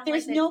 I don't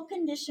there's like no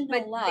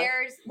conditional love,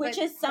 which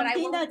is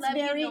something that's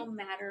very no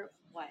matter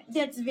what.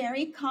 That's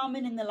very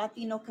common in the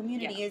Latino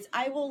community. Is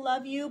I will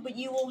love you, but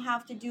you will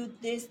have to do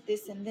this,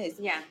 this, and this.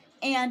 Yeah.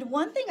 And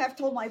one thing I've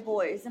told my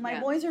boys, and my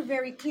boys are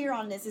very clear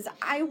on this, is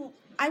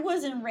I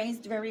wasn't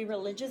raised very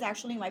religious.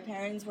 Actually, my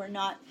parents were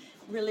not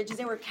religious.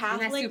 They were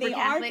Catholic. They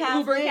are Catholic.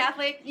 Uber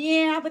Catholic.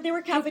 Yeah, but they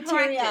were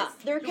cafeteria.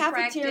 They're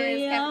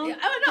cafeteria. Oh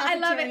no, I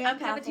love it. I'm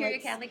cafeteria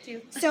Catholic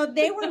too. So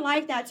they were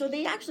like that. So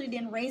they actually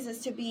didn't raise us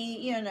to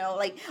be,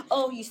 like,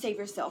 oh, you save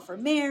yourself for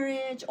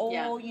marriage.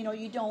 Oh,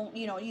 you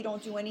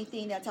don't do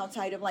anything that's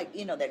outside of that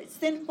it's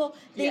sinful.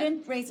 They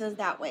didn't raise us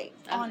that way,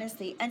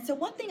 honestly. And so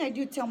one thing I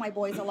do tell my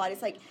boys a lot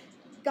is like,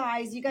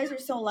 guys, you guys are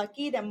so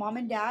lucky that mom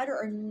and dad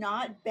are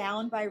not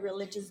bound by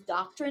religious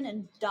doctrine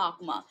and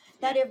dogma.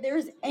 That if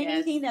there's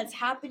anything that's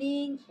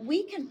happening,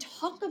 we can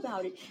talk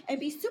about it and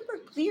be super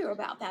clear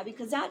about that,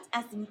 because that's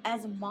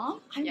as a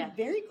mom, I'm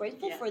very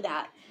grateful for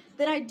that.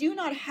 That I do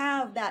not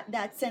have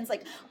that sense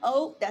like,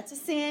 oh, that's a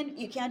sin.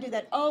 You can't do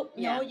that. Oh,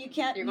 no, you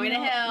can't. You're going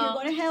to hell. You're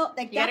going to hell.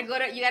 Like you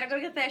gotta go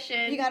to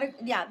confession.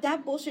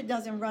 That bullshit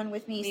doesn't run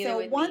with me.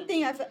 Neither so one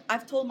thing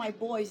I've told my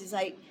boys is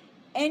like,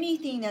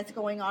 anything that's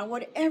going on,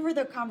 whatever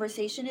the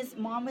conversation is,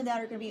 mom and dad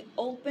are going to be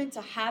open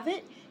to have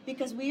it,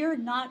 because we are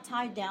not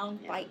tied down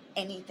by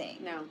anything.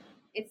 No,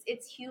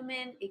 it's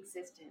human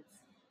existence.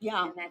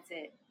 Yeah, and that's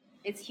it.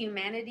 It's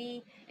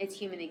humanity. It's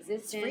human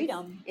existence. It's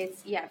freedom.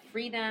 It's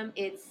freedom.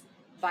 It's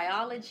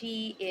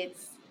biology.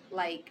 It's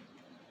like,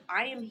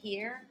 I am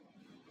here,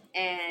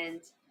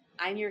 and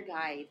I'm your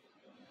guide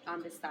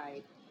on the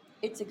side.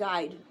 It's a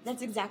guide.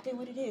 That's exactly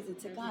what it is.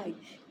 It's a guide.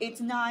 It's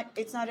not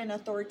an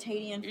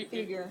authoritarian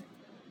figure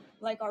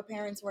like our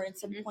parents were in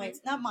some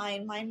points. Not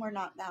mine. Mine were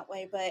not that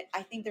way. But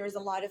I think there was a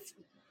lot of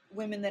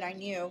women that I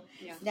knew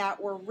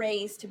that were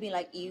raised to be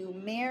like, you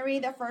marry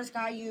the first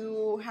guy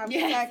you have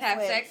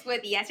sex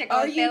with. Yes,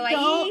 or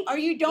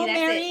you don't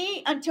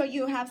marry until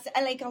you have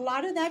like a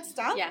lot of that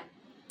stuff. Yeah.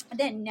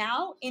 Then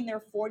now in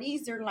their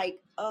 40s, they're like,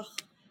 ugh.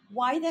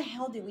 Why the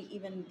hell did we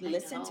even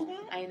listen to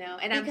that? I know.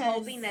 And I'm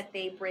hoping that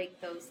they break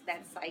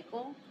that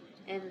cycle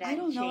and that I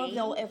don't know if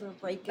they'll chain. ever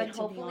break it, But to be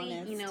hopefully,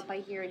 honest.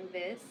 by hearing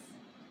this,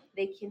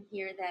 they can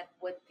hear that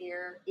what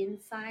their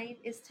inside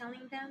is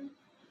telling them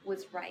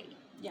was right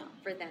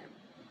for them.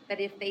 That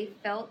if they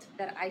felt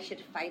that I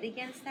should fight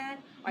against that,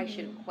 or I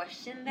should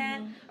question that,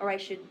 or I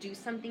should do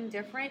something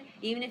different,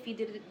 even if you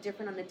did it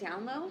different on the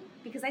down low,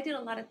 because I did a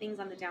lot of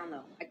things on the down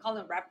low. I call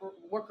them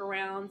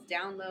workarounds,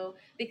 down low,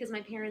 because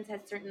my parents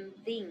had certain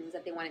things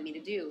that they wanted me to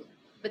do.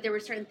 But there were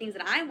certain things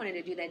that I wanted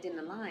to do that didn't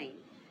align.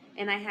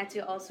 And I had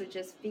to also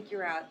just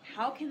figure out,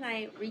 how can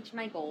I reach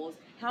my goals?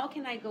 How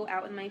can I go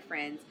out with my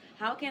friends?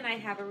 How can I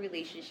have a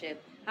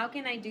relationship? How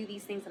can I do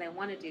these things that I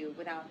want to do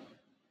without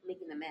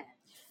making them mad?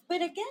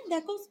 But again,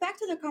 that goes back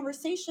to the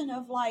conversation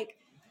of like,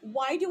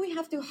 why do we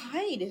have to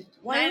hide?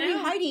 Why are we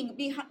hiding?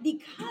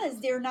 Because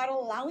they're not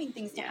allowing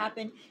things to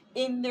happen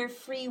in their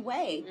free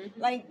way.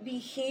 Like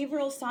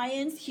behavioral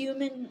science,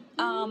 human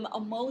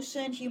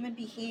emotion, human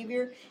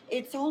behavior,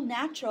 it's all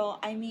natural.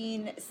 I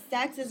mean,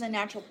 sex is a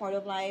natural part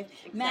of life.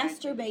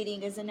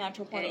 Masturbating is a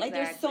natural part of life.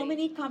 There's so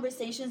many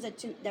conversations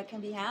that can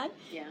be had.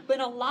 Yeah. But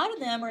a lot of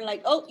them are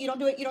like, oh, you don't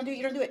do it, you don't do it,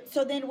 you don't do it.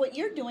 So then what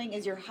you're doing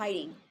is you're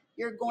hiding.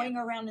 You're going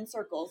around in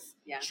circles,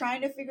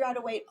 trying to figure out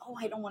a way. Oh,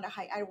 I don't want to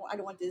hide. I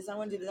don't want to do this. I don't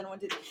want to do this. I don't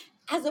want to do this.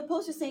 As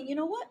opposed to saying, you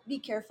know what? Be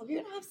careful. If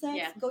you're gonna have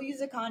sex, go use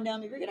a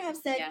condom. If you're gonna have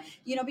sex,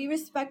 be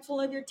respectful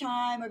of your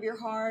time, of your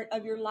heart,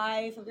 of your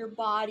life, of your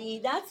body.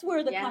 That's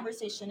where the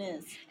conversation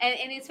is. And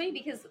it's funny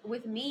because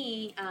with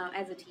me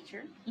as a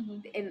teacher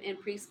in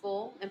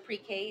preschool and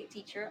pre-K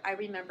teacher, I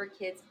remember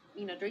kids,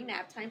 during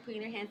nap time,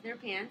 putting their hands in their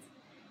pants.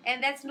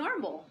 And that's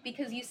normal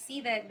because you see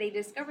that they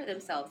discover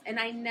themselves. And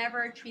I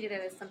never treated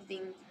it as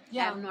something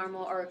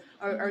abnormal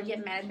or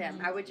get mad at them.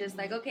 I would just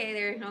like,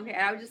 okay, and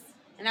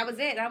that was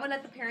it. And I would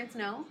let the parents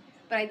know.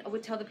 But I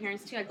would tell the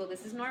parents too, I go,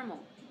 this is normal.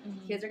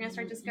 Kids are going to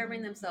start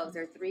discovering themselves.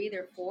 They're 3,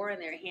 they're 4,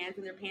 and their hands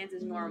in their pants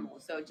is normal.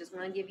 So just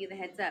want to give you the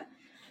heads up.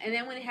 And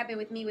then when it happened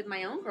with me with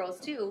my own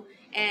girls too,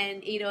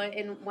 and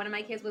and one of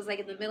my kids was like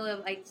in the middle of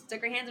like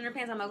stuck her hands in her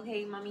pants. I'm like,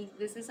 okay, mommy,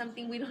 this is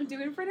something we don't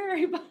do in front of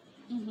everybody.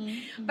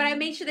 But I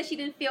made sure that she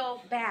didn't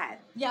feel bad.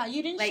 Yeah,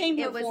 you didn't shame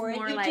her for it.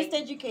 You just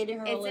educated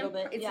her a little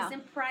bit. It's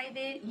in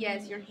private.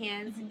 Yes, your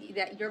hands,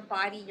 that your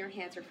body, your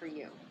hands are for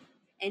you.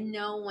 And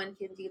no one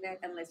can do that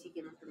unless you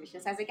give them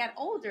permission. So as I got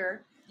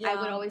older,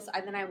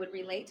 I would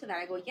relate to that.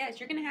 I go, yes,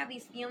 you're going to have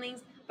these feelings,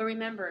 but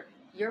remember,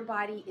 your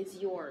body is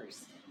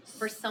yours.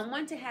 For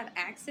someone to have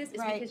access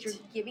is because you're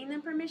giving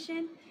them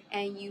permission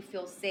and you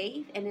feel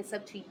safe, and it's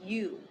up to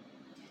you.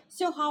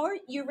 So how are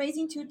you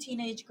raising 2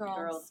 teenage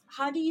girls?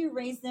 How do you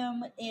raise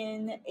them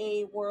in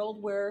a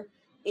world where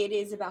it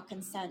is about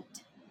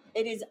consent?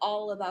 It is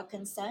all about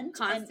consent.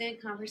 Constant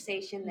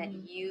conversation that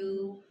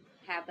you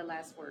have the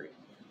last word.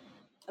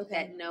 Okay.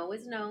 That no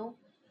is no,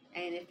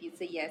 and if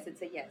it's a yes,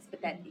 it's a yes.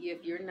 But that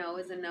if your no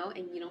is a no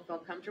and you don't feel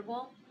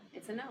comfortable,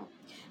 it's a no.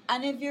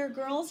 And if your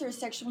girls are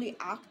sexually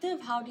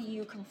active, how do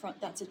you confront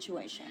that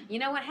situation? You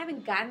know what? I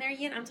haven't gotten there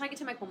yet. I'm talking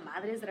to my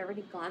comadres that have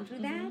already gone through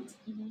that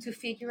to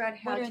figure out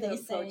how to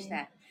approach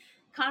that.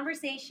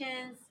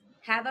 Conversations,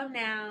 have them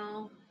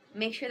now.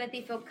 Make sure that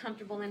they feel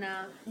comfortable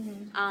enough.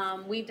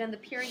 We've done the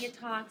period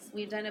talks.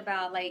 We've done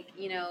about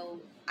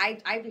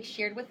I've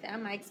shared with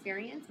them my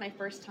experience, my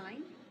first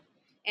time.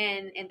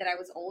 And that I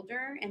was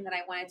older, and that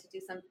I wanted to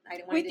do something. I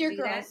didn't want to do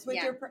that. With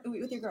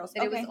your girls.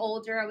 That I was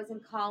older. I was in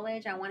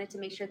college. I wanted to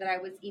make sure that I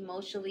was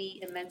emotionally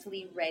and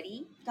mentally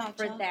ready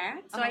for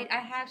that. So I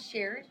have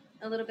shared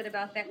a little bit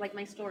about that, like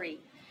my story.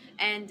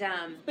 And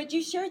but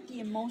you shared the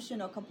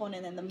emotional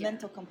component and the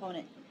mental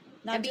component,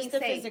 not just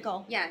the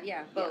physical.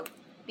 Yeah, both. Yeah.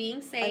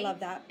 Being safe. I love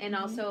that. And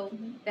also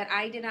that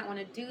I did not want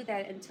to do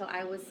that until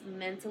I was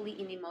mentally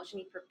and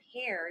emotionally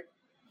prepared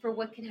for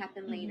what can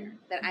happen later,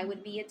 that I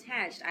would be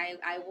attached.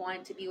 I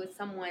want to be with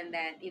someone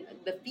that,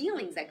 the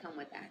feelings that come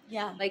with that.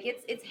 Yeah. Like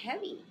it's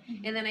heavy.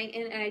 And then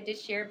I did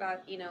share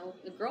about,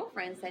 the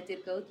girlfriends that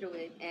did go through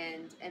it,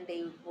 and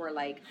they were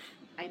like,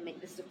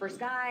 this is the first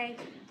guy,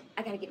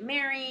 I gotta get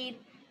married.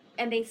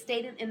 And they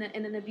stayed in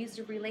an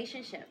abusive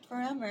relationship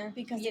forever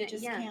because they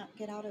just can't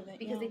get out of it.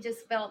 Because they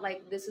just felt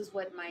like this is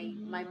what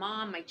my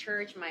mom, my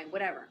church, my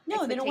whatever.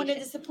 No, they don't want to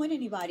disappoint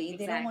anybody.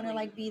 Exactly. They don't want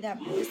to be that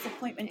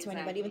disappointment to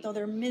anybody, even though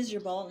they're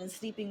miserable and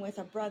sleeping with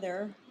a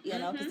brother,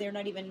 because they're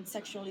not even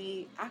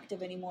sexually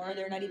active anymore.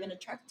 They're not even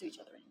attracted to each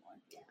other anymore.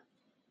 Yeah,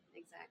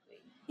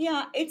 exactly.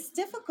 Yeah, it's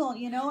difficult.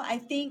 I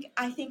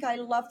think I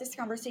love this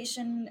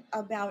conversation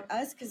about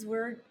us because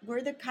we're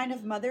the kind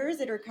of mothers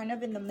that are kind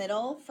of in the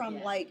middle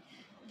from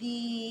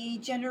the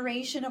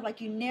generation of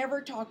you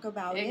never talk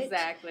about it.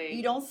 Exactly.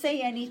 You don't say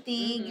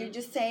anything. You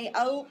just say,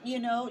 oh, you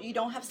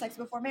don't have sex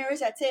before marriage.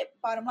 That's it.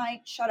 Bottom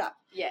line, shut up.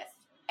 Yes.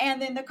 And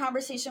then the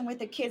conversation with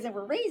the kids that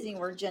we're raising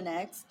were Gen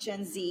X,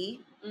 Gen Z.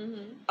 You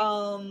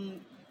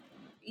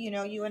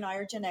and I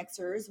are Gen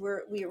Xers.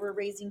 We're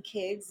raising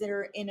kids that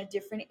are in a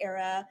different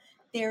era.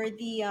 They're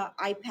the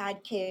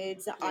iPad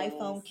kids, the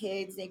iPhone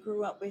kids. They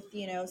grew up with,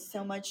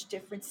 so much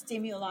different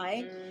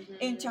stimuli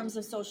in terms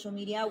of social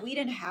media. We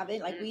didn't have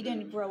it. We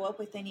didn't grow up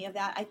with any of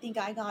that. I think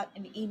I got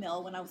an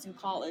email when I was in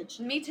college.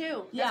 Me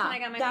too. That's when I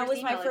got my that first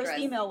was my first address.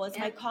 email, was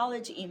my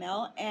college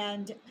email.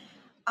 And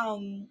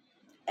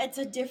it's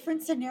a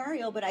different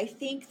scenario, but I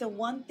think the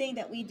one thing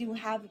that we do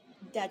have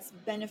that's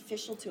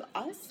beneficial to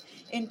us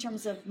in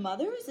terms of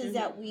mothers is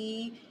that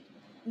we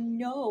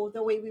know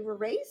the way we were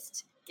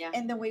raised. Yeah.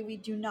 And the way we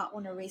do not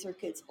want to raise our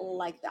kids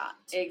like that.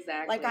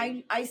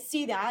 Exactly. I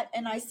see that,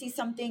 and I see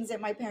some things that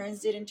my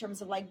parents did in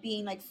terms of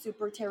being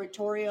super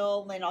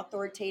territorial and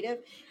authoritative.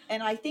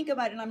 And I think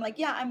about it and I'm like,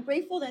 yeah, I'm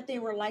grateful that they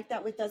were like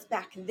that with us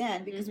back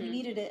then because we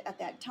needed it at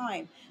that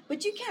time.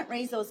 But you can't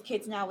raise those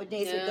kids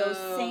nowadays with those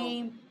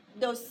same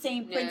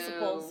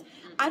principles.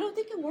 I don't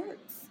think it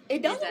works.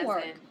 It doesn't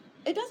work.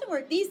 It doesn't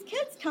work. These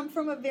kids come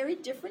from a very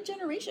different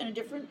generation, a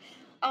different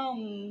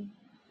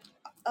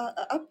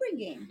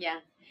upbringing. Yeah.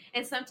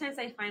 And sometimes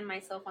I find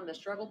myself on the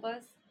struggle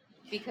bus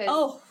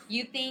because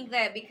you think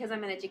that because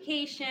I'm in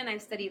education,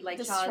 I've studied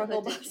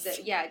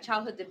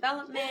childhood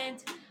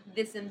development,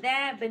 this and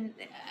that, but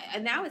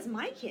now it's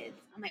my kids.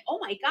 I'm like, oh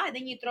my God!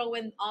 Then you throw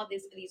in all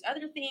these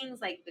other things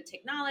like the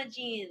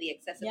technology and the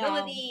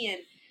accessibility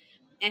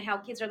and how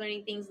kids are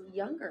learning things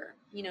younger.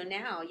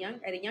 Now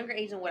at a younger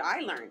age than what I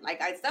learned.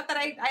 Stuff that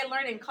I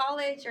learned in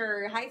college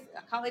or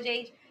college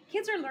age,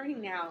 kids are learning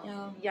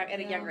now at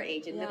a younger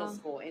age in middle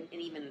school and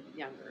even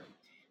younger.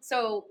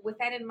 So with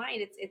that in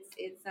mind,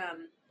 it's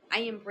I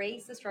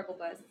embrace the struggle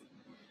bus.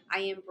 I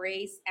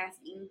embrace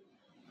asking,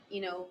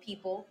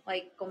 people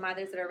like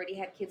comadres that already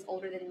had kids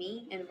older than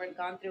me and have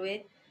gone through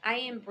it. I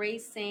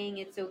embrace saying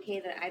it's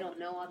okay that I don't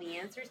know all the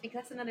answers,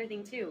 because that's another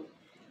thing too,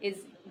 is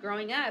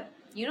growing up,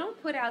 you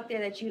don't put out there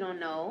that you don't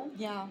know.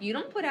 Yeah. You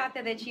don't put out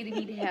there that you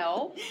need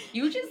help.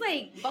 You just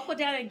buckle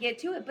down and get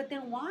to it. But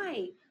then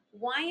why?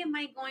 Why am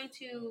I going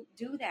to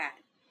do that?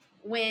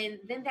 when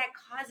then that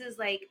causes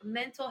like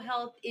mental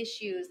health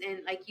issues, and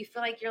like you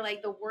feel like you're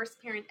like the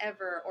worst parent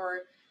ever,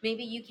 or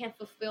maybe you can't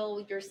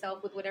fulfill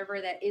yourself with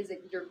whatever that is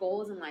your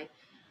goals in life,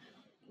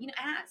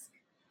 ask.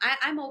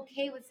 I'm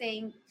okay with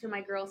saying to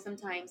my girls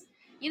sometimes,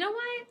 you know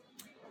what?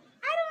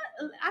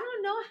 I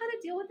don't know how to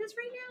deal with this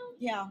right now.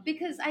 Yeah.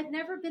 Because I've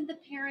never been the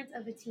parent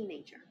of a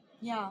teenager.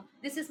 Yeah.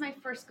 This is my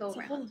first go round.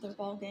 It's a whole other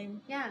ball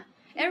game. Yeah.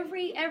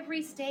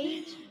 Every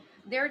stage,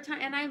 there are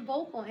times, and I'm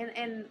vocal,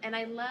 and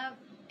I love,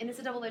 and it's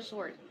a double-edged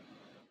sword,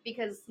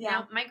 because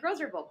now my girls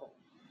are vocal.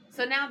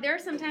 So now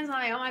there's sometimes I'm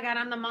like, oh my God,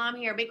 I'm the mom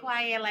here. Be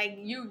quiet. Like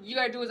you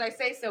gotta do as I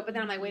say so. But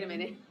then I'm like, wait a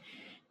minute.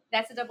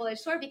 That's a double-edged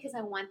sword, because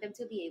I want them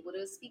to be able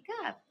to speak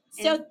up.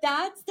 So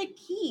that's the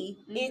key.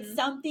 Mm-hmm. It's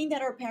something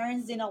that our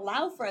parents didn't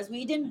allow for us.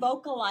 We didn't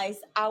vocalize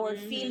our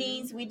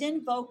feelings. We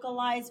didn't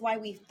vocalize why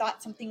we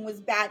thought something was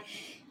bad.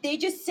 They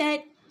just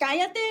said,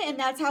 cállate, and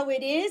that's how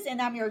it is,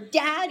 and I'm your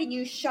dad, and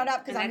you shut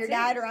up because I'm your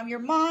dad, or I'm your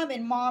mom,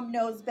 and mom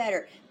knows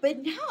better.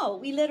 But now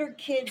we let our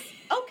kids,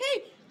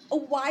 okay,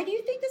 why do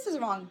you think this is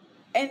wrong?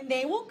 And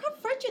they will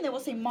confront you, and they will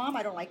say, Mom,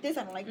 I don't like this,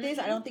 I don't like this,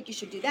 I don't think you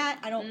should do that,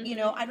 I don't,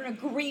 I don't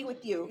agree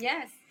with you.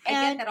 Yes, I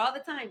get that all the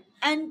time.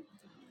 And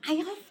I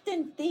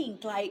often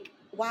think, like,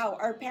 wow,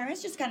 our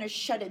parents just kind of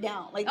shut it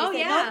down. Like, they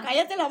say, no,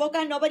 cállate la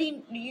boca,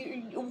 nobody,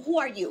 who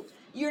are you?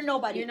 You're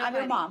nobody. I'm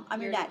your mom.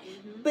 I'm your dad.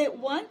 But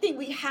one thing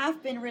we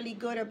have been really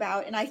good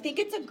about, and I think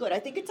it's a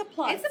plus. It's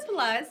a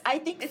plus. I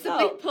think it's so.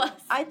 a big plus.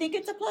 I think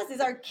it's a plus, is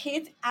our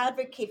kids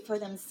advocate for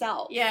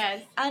themselves.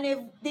 Yes. And if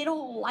they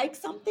don't like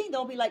something,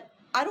 they'll be like,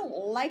 I don't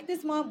like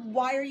this, Mom.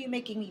 Why are you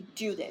making me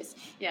do this?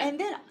 Yeah. And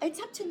then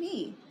it's up to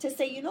me to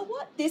say, you know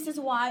what? This is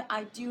why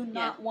I do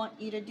not want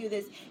you to do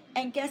this.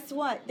 And guess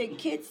what? The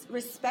kids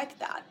respect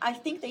that. I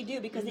think they do,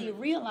 because they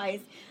realize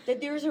that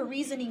there's a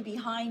reasoning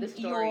behind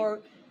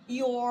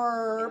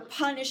your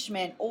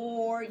punishment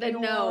or the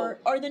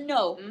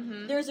no.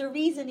 There's a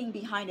reasoning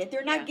behind it.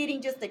 They're not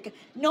getting just like,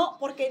 no,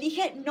 porque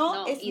dije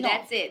no, es no.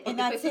 That's it. And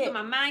that's it. Soy tu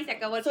mamá y se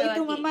acabó el Soy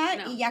tu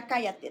mamá y ya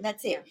cállate.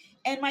 That's it.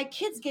 And my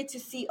kids get to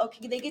see,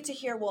 okay, they get to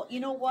hear, well, you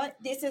know what?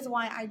 This is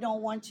why I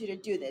don't want you to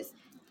do this.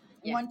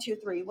 1, 2,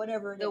 3,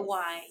 whatever it is. The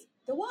why.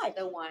 The why.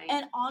 The why.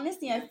 And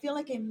honestly, I feel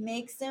like it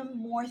makes them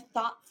more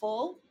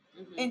thoughtful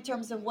in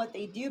terms of what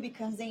they do,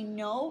 because they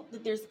know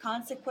that there's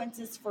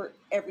consequences for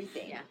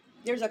everything. Yeah.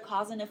 There's a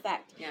cause and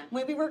effect. Yeah.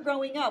 When we were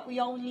growing up,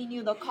 we only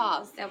knew the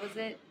cause. That was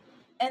it.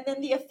 And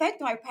then the effect,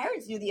 my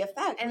parents knew the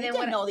effect. We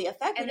didn't know the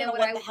effect. We didn't know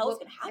what the hell's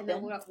going to happen. And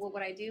then what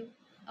would I do?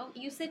 Oh,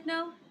 you said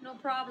no? No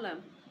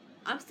problem.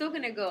 I'm still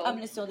going to go. I'm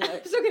going to still do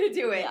it. I'm still going to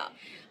do it. Yeah.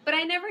 But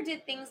I never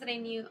did things that I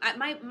knew.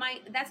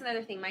 That's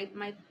another thing.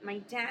 My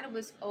dad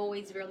was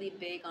always really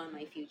big on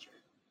my future.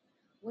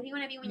 What do you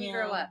want to be when you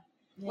grow up?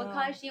 Yeah. What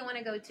college do you want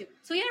to go to?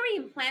 So he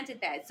already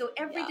implanted that. So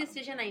every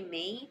decision I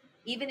made,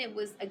 even if it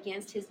was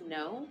against his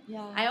no,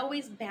 I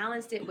always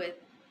balanced it with,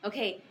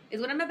 okay,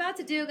 is what I'm about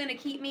to do going to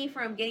keep me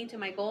from getting to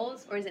my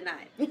goals, or is it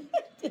not?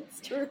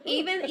 It's true.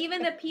 Even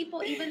the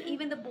people,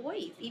 even the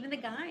boys, even the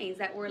guys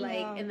that were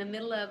like in the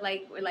middle of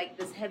like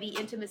this heavy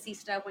intimacy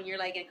stuff when you're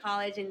like in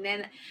college, and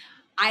then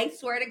I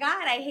swear to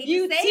God, I hate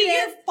to say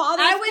this, your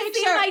father's I would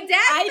see my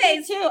dad's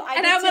face too.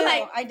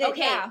 I did,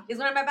 okay, is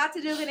what I'm about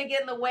to do going to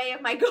get in the way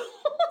of my goals?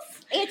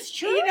 It's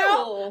true.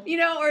 Or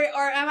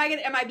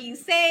am I being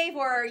safe,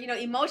 or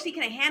emotionally,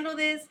 can I handle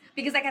this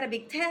because I got a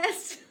big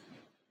test?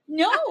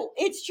 No,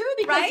 it's true,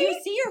 because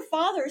you see your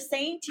father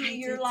saying to you,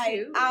 you're like,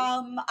 too.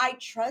 I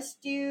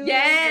trust you.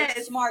 Yes.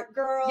 You're a smart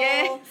girl.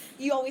 Yes.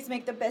 You always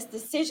make the best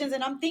decisions.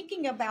 And I'm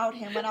thinking about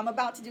him when I'm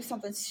about to do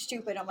something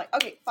stupid. I'm like,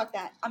 okay, fuck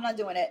that. I'm not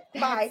doing it.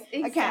 Bye.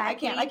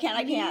 Exactly I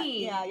can't.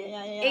 Yeah.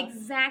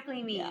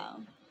 Exactly me.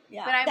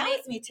 Yeah. But that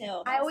was me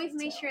too. I always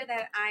made sure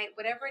that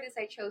whatever it is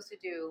I chose to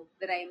do,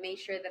 that I made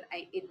sure that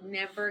it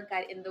never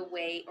got in the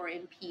way or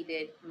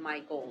impeded my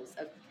goals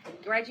of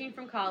graduating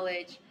from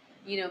college,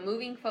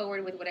 moving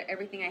forward with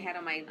everything I had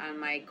on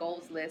my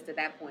goals list at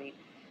that point.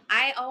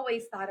 I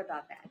always thought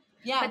about that.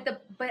 Yeah.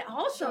 But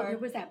also there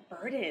was that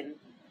burden.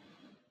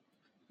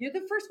 You're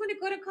the first one to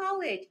go to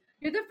college.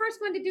 You're the first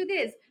one to do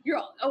this.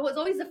 I was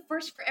always the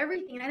first for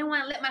everything, and I don't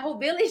want to let my whole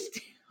village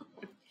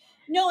down.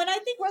 No, and I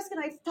think Rusk and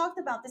I have talked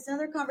about this in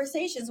other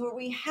conversations where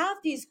we have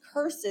these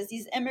curses,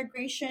 these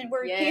immigration,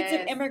 we're kids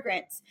of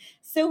immigrants.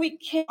 So we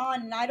can't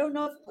on, I don't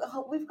know if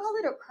we've called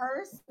it a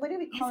curse. What do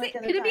we call it?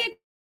 Could it be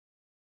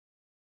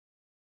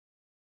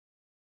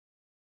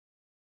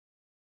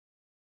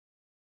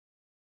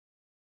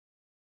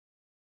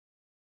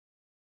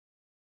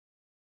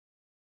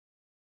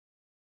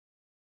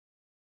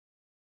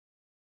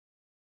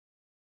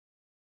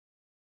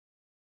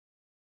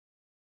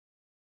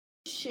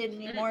shit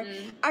anymore.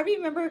 I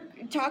remember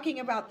talking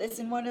about this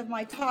in one of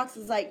my talks.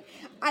 Is like,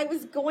 I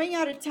was going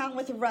out of town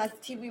with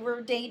Rusty. We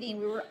were dating.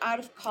 We were out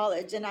of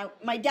college, and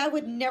my dad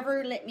would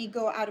never let me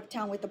go out of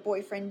town with a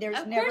boyfriend.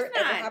 There's never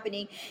ever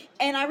happening.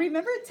 And I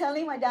remember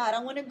telling my dad, I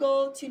want to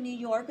go to New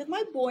York with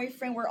my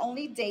boyfriend. We're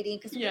only dating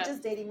because we were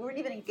just dating. We weren't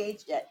even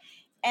engaged yet.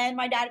 And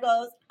my dad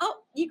goes, "Oh,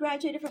 you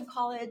graduated from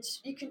college.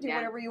 You can do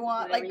whatever you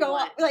want. Like, go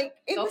up. Like,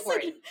 it was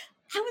like."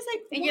 I was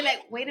like, and you're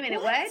like, wait a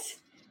minute, what?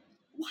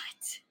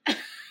 What?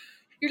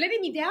 You're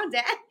letting me down,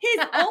 Dad.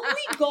 His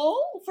only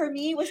goal for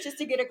me was just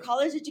to get a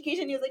college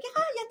education. He was like,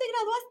 ya te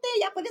graduaste,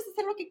 ya puedes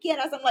hacer lo que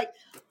quieras. I'm like,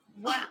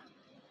 wow.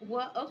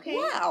 Well, okay.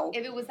 Wow.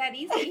 If it was that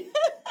easy.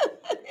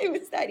 It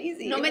was that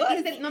easy. No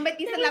metiste la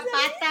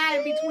pata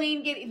in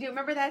between. Do you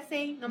remember that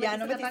saying? No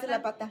metiste la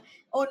pata.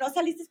 Oh, no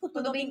saliste con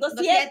tu domingo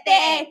 7.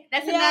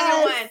 That's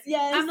another one.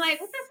 Yes. I'm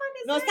like, what the fuck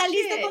is no that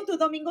saliste shit? con tu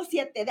domingo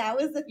 7. That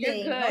was the You're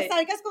thing. good. No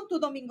salgas con tu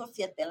domingo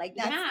 7. Like,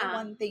 that's the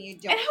one thing you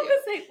don't and I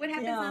was like, what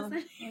happens on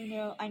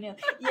Sunday? I know.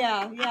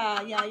 Yeah.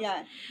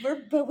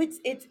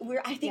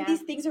 I think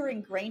these things are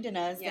ingrained in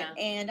us. Yeah.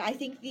 And I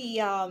think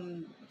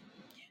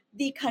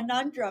the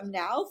conundrum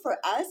now for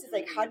us is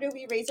like, how do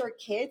we raise our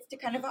kids to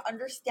kind of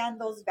understand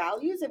those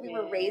values that we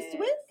were raised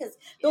with? Because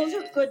those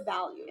are good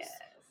values. Yes.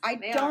 I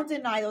don't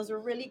deny those are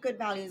really good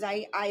values.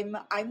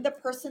 I'm the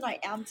person I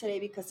am today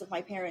because of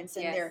my parents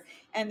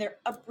and their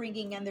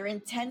upbringing and their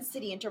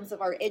intensity in terms of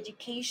our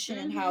education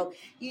and how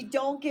you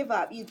don't give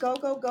up. You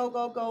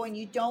go, and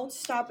you don't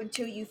stop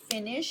until you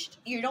finished.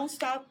 You don't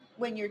stop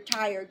when you're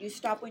tired. You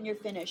stop when you're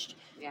finished,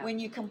 when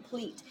you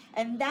complete.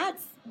 And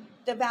that's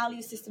the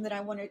value system that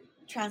I want to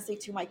translate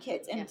to my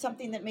kids, and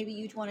something that maybe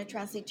you'd want to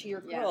translate to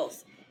your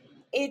girls.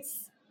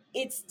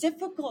 It's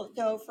difficult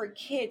though for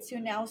kids who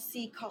now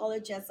see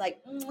college as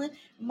like,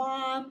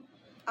 Mom,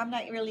 I'm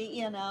not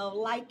really,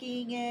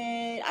 liking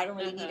it. I don't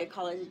really need a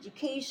college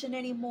education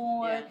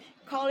anymore.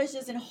 College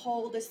doesn't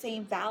hold the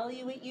same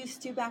value it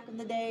used to back in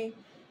the day.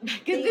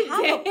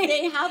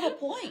 They have a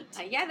point.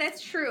 Yeah,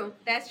 that's true.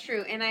 That's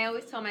true. And I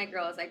always tell my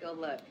girls, I go,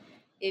 look,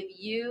 if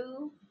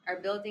you are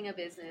building a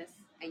business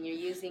and you're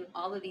using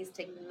all of these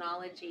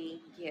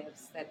technology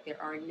gifts that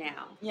there are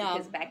now,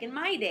 because back in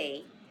my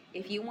day,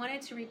 if you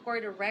wanted to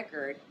record a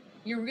record,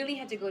 you really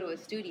had to go to a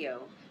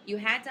studio. You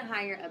had to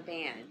hire a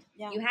band.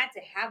 You had to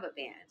have a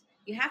band.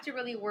 You have to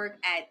really work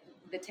at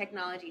the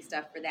technology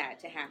stuff for that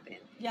to happen.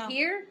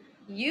 Here,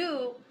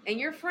 you and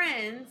your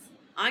friends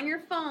on your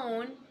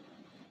phone,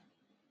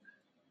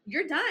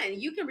 you're done.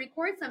 You can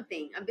record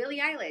something. Billie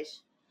Eilish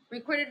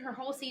recorded her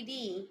whole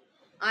CD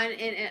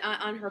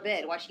on her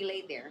bed while she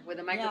laid there with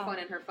a microphone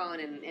and her phone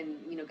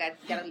and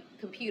got a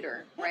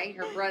computer, right?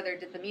 Her brother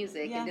did the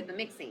music and did the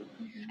mixing.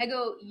 I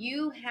go,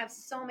 you have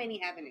so many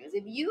avenues.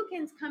 If you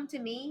can come to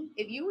me,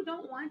 if you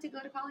don't want to go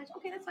to college,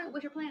 okay, that's fine.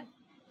 What's your plan?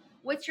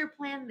 What's your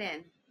plan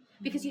then?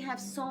 Because you have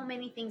so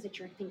many things at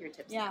your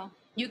fingertips.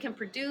 You can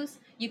produce,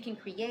 you can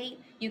create,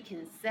 you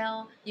can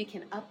sell, you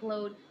can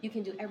upload, you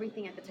can do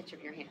everything at the touch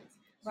of your hands.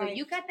 So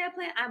you got that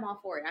plan, I'm all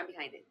for it. I'm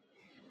behind it.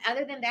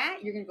 Other than that,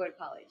 you're going to go to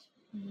college.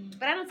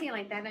 But I don't see it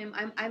like that.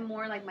 I'm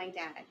more like my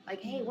dad. Like,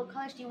 hey, what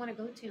college do you want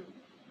to go to?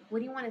 What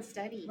do you want to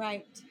study?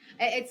 Right.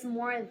 It's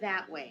more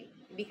that way,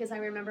 because I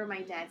remember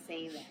my dad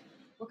saying that.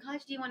 What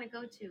college do you want to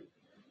go to?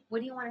 What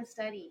do you want to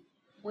study?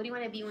 What do you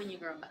want to be when you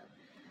grow up?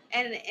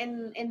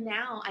 And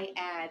now I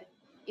add,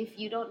 if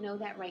you don't know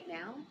that right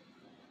now,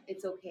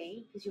 it's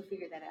okay, because you'll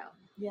figure that out.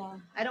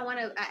 I don't want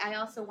to. I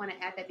also want to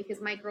add that because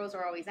my girls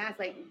are always asked,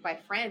 like, by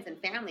friends and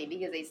family,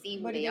 because they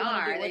see who they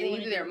are, they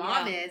see who their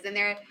mom is,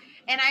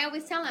 and I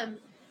always tell them,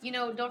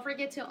 don't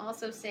forget to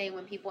also say,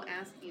 when people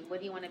ask you, what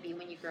do you want to be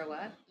when you grow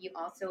up? You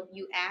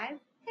add,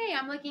 hey,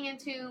 I'm looking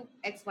into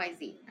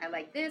XYZ. I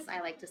like this.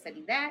 I like to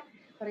study that,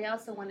 but I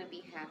also want to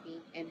be happy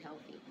and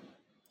healthy.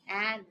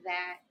 Add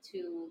that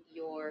to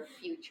your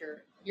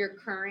future, your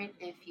current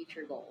and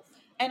future goals.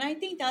 And I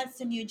think that's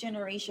the new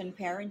generation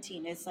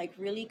parenting. It's like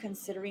really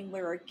considering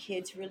where our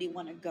kids really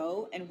want to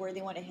go and where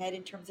they want to head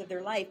in terms of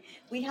their life.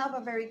 We have a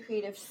very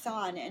creative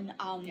son, and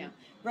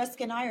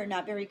Rusk and I are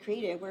not very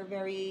creative. We're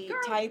very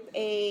type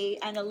A,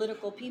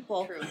 analytical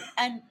people. True.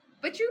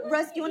 But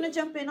Rusk, you want to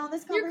jump in on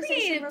this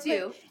conversation? You're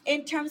creative too.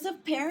 In terms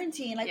of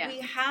parenting,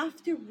 we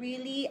have to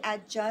really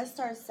adjust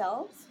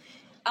ourselves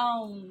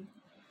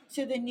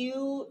to the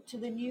new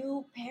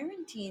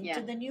parenting,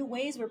 to the new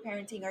ways we're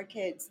parenting our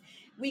kids.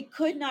 We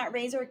could not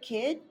raise our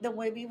kid the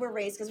way we were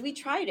raised, because we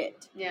tried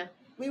it.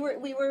 We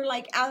were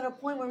like at a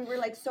point where we were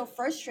like so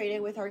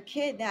frustrated with our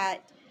kid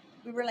that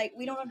we were like,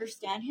 we don't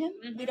understand him.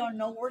 We don't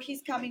know where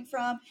he's coming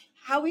from.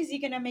 How is he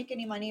going to make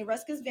any money?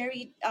 Rusk is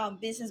very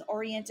business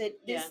oriented.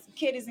 This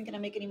kid isn't going to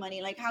make any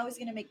money. Like, how is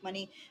he going to make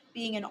money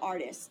being an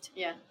artist?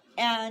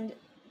 And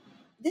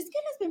this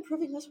kid has been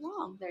proving us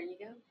wrong. There you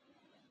go.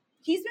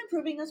 He's been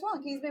proving us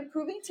wrong. He's been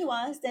proving to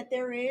us that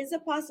there is a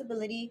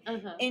possibility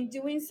in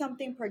doing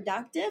something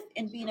productive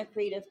and being a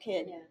creative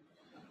kid.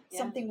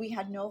 Something we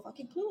had no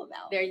fucking clue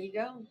about. There you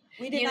go.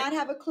 We did not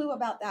have a clue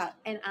about that.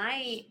 And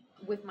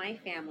with my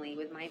family,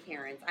 with my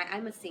parents,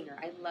 I'm a singer.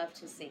 I love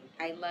to sing.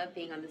 I love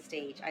being on the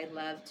stage. I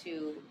love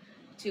to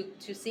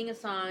sing a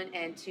song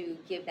and to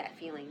give that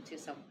feeling to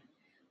someone.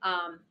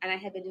 And I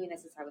had been doing that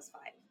since I was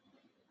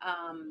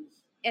 5.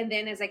 And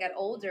then as I got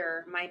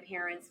older, my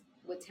parents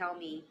would tell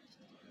me,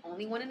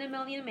 only 1 in a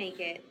million to make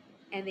it,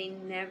 and they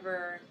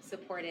never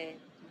supported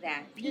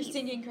that piece. Your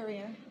singing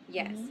career.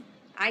 Yes.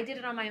 I did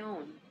it on my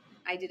own.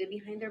 I did it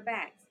behind their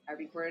backs. I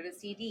recorded a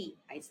CD.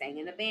 I sang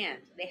in a band.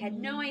 They had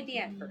no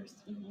idea at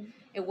first.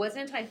 It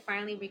wasn't until I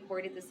finally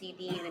recorded the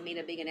CD and I made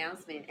a big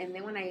announcement. And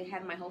then when I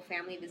had my whole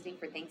family visiting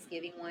for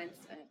Thanksgiving once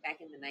back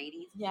in the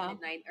 90s,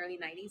 early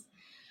 90s,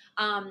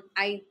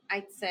 I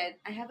said,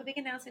 I have a big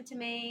announcement to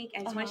make.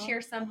 I just want to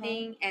share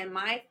something. And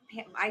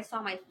I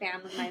saw my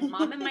family, my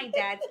mom and my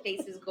dad's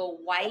faces go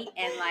white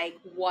and like,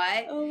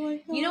 what? Oh my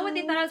God. You know what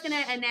they thought I was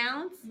going to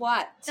announce?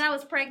 What? That I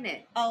was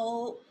pregnant.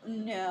 Oh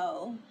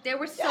no. They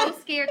were so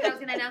scared that I was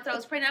going to announce that I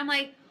was pregnant. I'm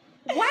like,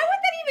 why would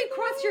that even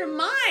cross your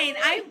mind?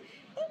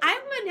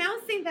 I'm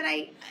announcing that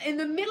in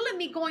the middle of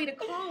me going to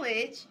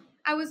college,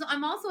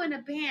 I'm also in a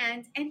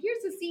band, and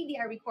here's the CD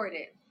I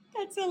recorded.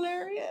 That's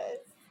hilarious.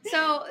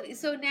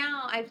 So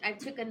now I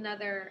took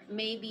another.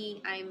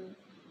 Maybe I'm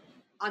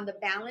on the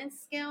balance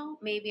scale.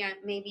 Maybe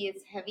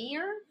it's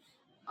heavier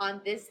on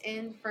this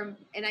end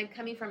and I'm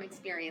coming from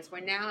experience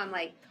where now I'm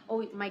like,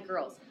 oh, my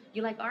girls,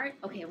 you like art?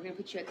 Okay, we're gonna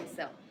put you at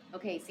Cassell.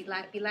 Okay,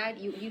 Pilar,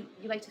 you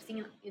like to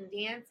sing and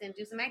dance and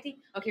do some acting?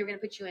 Okay, we're gonna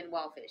put you in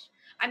Wildfish.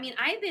 I mean,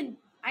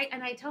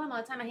 I tell them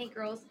all the time, I hate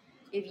girls.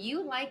 If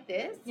you like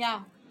this,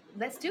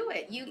 let's do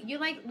it.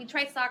 We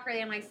tried soccer. They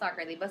didn't like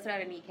soccer. They busted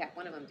out a kneecap.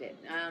 One of them did.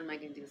 I'm not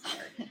going to do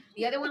soccer.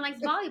 The other one likes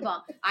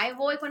volleyball. I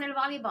voy con el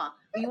volleyball.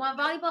 You want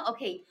volleyball?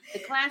 Okay. The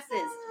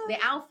classes, the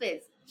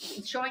outfits,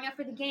 showing up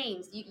for the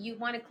games. You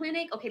want a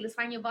clinic? Okay, let's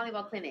find you a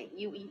volleyball clinic.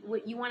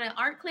 You want an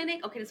art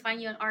clinic? Okay, let's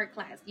find you an art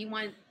class.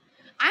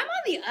 I'm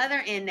on the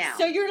other end now.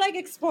 So you're like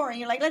exploring.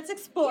 You're like, let's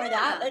explore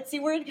that. Let's see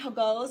where it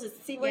goes.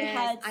 Let's see where it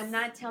heads. I'm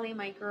not telling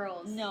my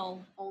girls.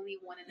 No. Only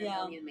one in a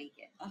million make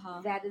it.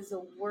 That is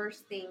the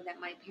worst thing that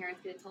my parents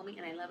could have told me,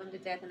 and I love them to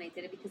death, and I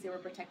did it because they were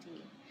protecting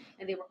me.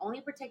 And they were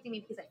only protecting me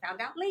because I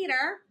found out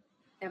later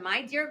that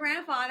my dear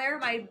grandfather,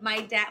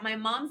 my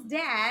mom's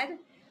dad,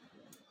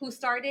 who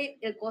started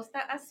El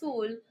Costa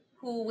Azul,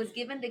 who was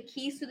given the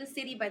keys to the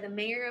city by the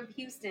mayor of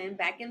Houston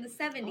back in the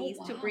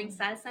 70s to bring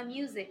salsa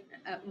music,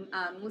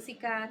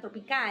 música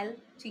tropical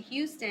to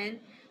Houston,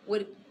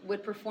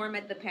 would perform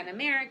at the Pan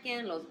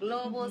American, Los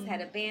Globos,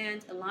 had a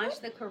band,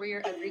 launched the career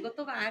of Rigo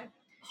Tovar.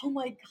 Oh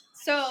my God.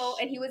 So,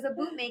 and he was a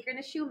bootmaker and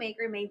a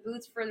shoemaker, made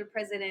boots for the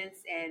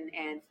presidents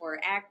and for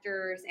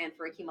actors and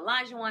for Hakeem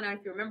Olajuwon.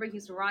 If you remember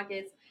Houston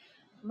Rockets,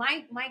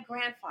 my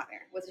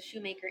grandfather was a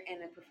shoemaker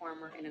and a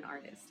performer and an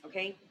artist,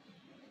 okay?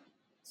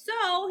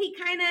 So he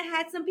kind of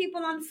had some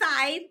people on the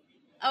side,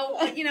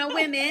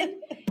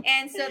 women.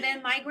 And so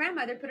then my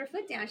grandmother put her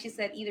foot down. She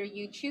said, either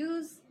you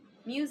choose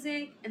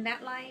music and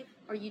that life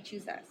or you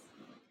choose us.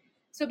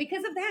 So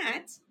because of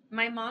that,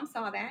 my mom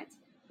saw that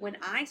when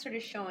I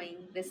started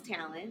showing this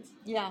talent.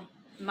 Yeah.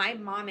 My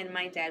mom and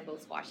my dad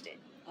both squashed it.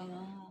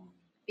 Oh.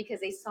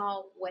 Because they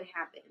saw what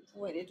happened.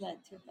 What it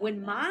led to.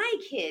 When my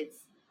kids,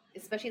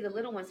 especially the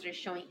little ones that are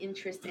showing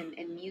interest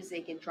in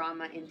music and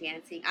drama and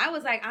dancing, I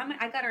was like,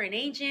 I got her an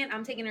agent.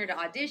 I'm taking her to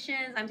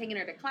auditions. I'm taking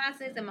her to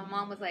classes. And my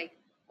mom was like,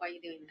 why are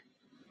you doing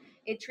that?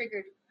 It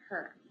triggered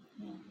her.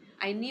 Yeah.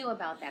 I knew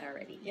about that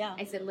already. Yeah.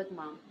 I said, look,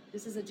 Mom,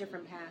 this is a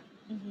different path.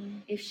 Mm-hmm.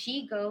 If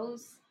she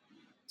goes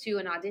to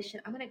an audition,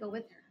 I'm going to go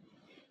with her.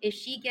 If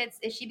she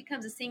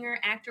becomes a singer,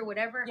 actor,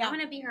 whatever, I'm going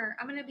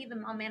to be the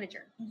mom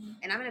manager. Mm-hmm.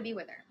 And I'm going to be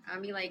with her. I'm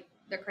going to be like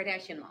the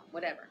Kardashian mom,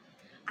 whatever.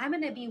 I'm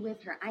going to be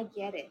with her. I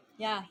get it.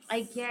 Yeah.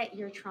 I get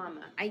your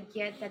trauma. I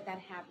get that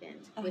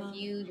happened with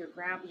you, your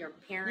parents,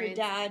 your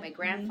dad, my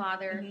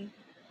grandfather. Mm-hmm.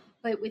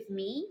 But with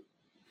me,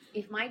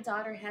 if my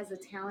daughter has a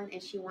talent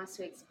and she wants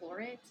to explore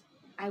it,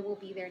 I will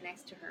be there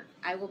next to her.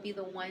 I will be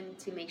the one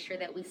to make sure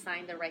that we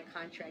sign the right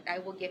contract. I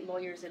will get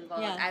lawyers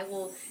involved. Yes. I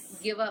will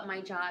give up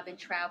my job and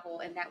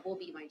travel, and that will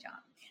be my job.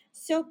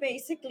 So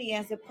basically,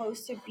 as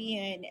opposed to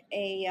being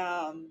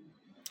a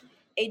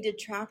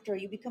detractor,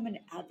 you become an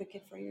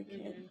advocate for your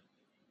kid. Mm-hmm.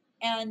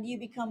 And you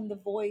become the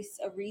voice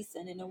of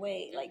reason in a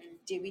way. Mm-hmm. Like,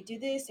 did we do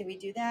this? Did we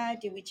do that?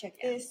 Did we check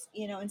this?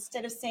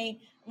 Instead of saying,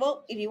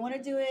 well, if you want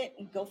to do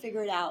it, go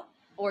figure it out.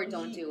 Or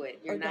don't do it.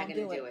 You're not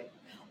going to do it.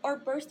 Or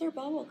burst their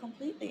bubble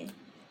completely.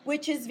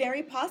 Which is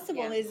very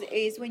possible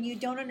is when you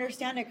don't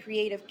understand a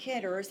creative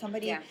kid or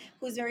somebody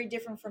who's very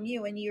different from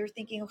you, and you're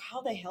thinking,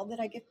 how the hell did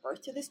I give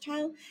birth to this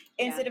child?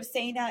 Instead of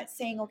saying,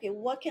 okay,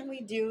 what can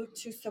we do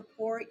to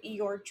support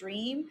your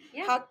dream?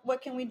 Yeah.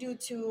 What can we do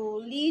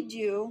to lead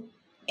you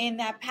in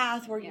that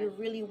path where you're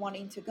really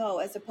wanting to go,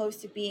 as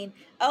opposed to being,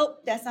 oh,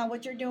 that's not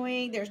what you're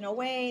doing. There's no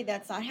way.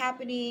 That's not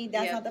happening.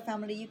 That's not the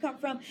family you come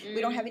from. Mm-hmm.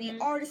 We don't have any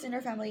artists in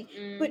our family.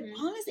 Mm-hmm. But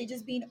honestly,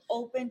 just being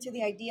open to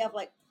the idea of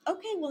like,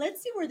 okay, well,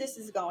 let's see where this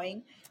is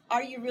going.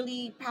 Are you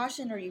really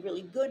passionate? Are you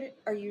really good?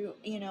 Are you,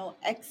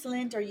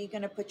 excellent? Are you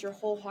going to put your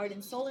whole heart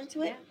and soul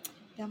into it? Yeah.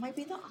 That might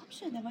be the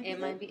option. That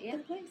might be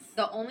the place.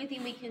 The only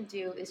thing we can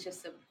do is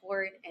just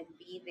support and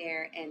be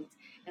there. And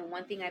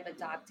one thing I've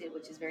adopted,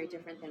 which is very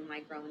different than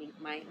my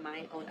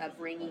own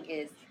upbringing,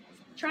 is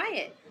try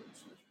it.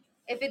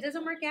 If it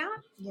doesn't work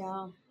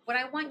out, what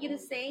I want you to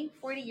say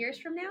 40 years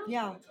from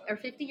now, or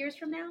 50 years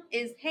from now,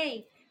 is,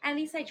 hey, at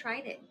least I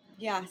tried it.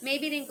 Yes.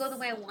 Maybe it didn't go the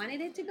way I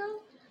wanted it to go,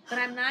 but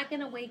I'm not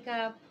going to wake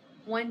up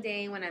one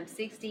day when I'm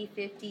 60,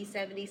 50,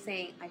 70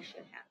 saying I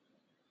should have.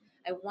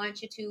 I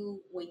want you to,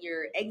 when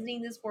you're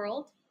exiting this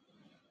world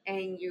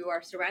and you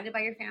are surrounded by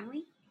your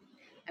family,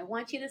 I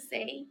want you to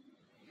say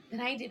that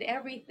I did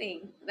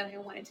everything that I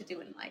wanted to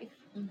do in life,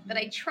 that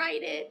I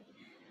tried it,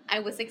 I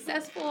was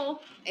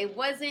successful, it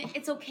wasn't,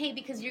 it's okay,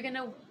 because you're going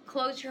to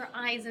close your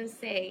eyes and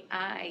say,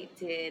 I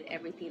did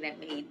everything that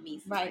made me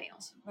smile.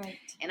 Right.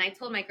 And I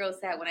told my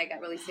girls that when I got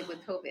really sick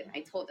with COVID,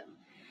 I told them,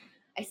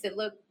 I said,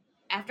 look,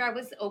 after I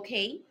was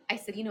okay, I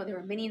said, there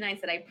were many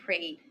nights that I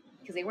prayed,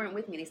 because they weren't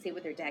with me. They stayed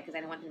with their dad because I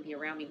didn't want them to be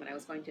around me when I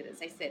was going through this.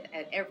 I said,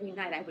 at every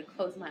night I would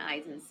close my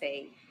eyes and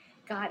say,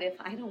 God, if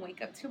I don't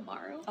wake up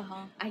tomorrow,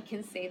 I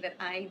can say that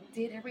I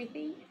did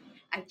everything.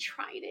 I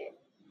tried it,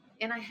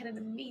 and I had an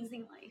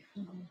amazing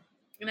life.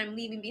 And I'm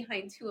leaving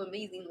behind 2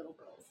 amazing little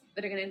girls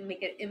that are going to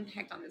make an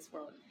impact on this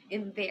world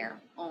in their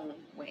own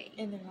way.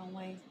 In their own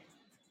way.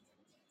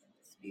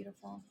 It's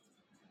beautiful.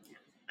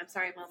 I'm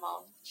sorry, Mom.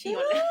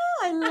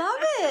 I love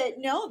it.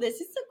 No,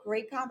 this is a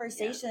great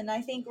conversation. Yeah.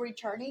 I think we're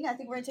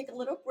going to take a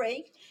little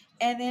break.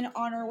 And then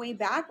on our way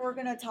back, we're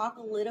going to talk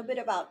a little bit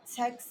about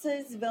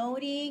Texas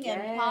voting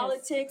and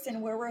politics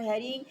and where we're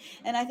heading.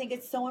 And I think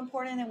it's so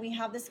important that we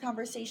have this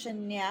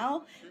conversation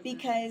now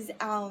because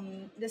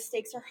the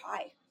stakes are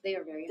high. They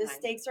are very high. The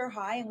stakes are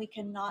high, and we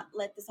cannot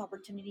let this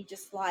opportunity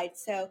just slide.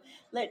 So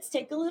let's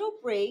take a little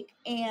break,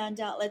 and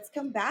let's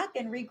come back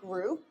and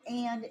regroup.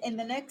 And in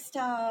the next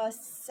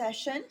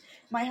session,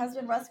 my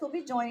husband Russ will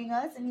be joining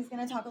us, and he's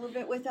going to talk a little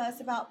bit with us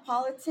about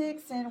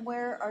politics and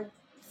where our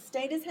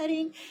state is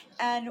heading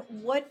and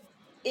what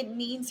it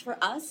means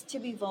for us to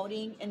be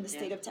voting in the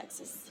state of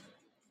Texas.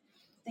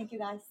 Thank you,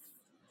 guys.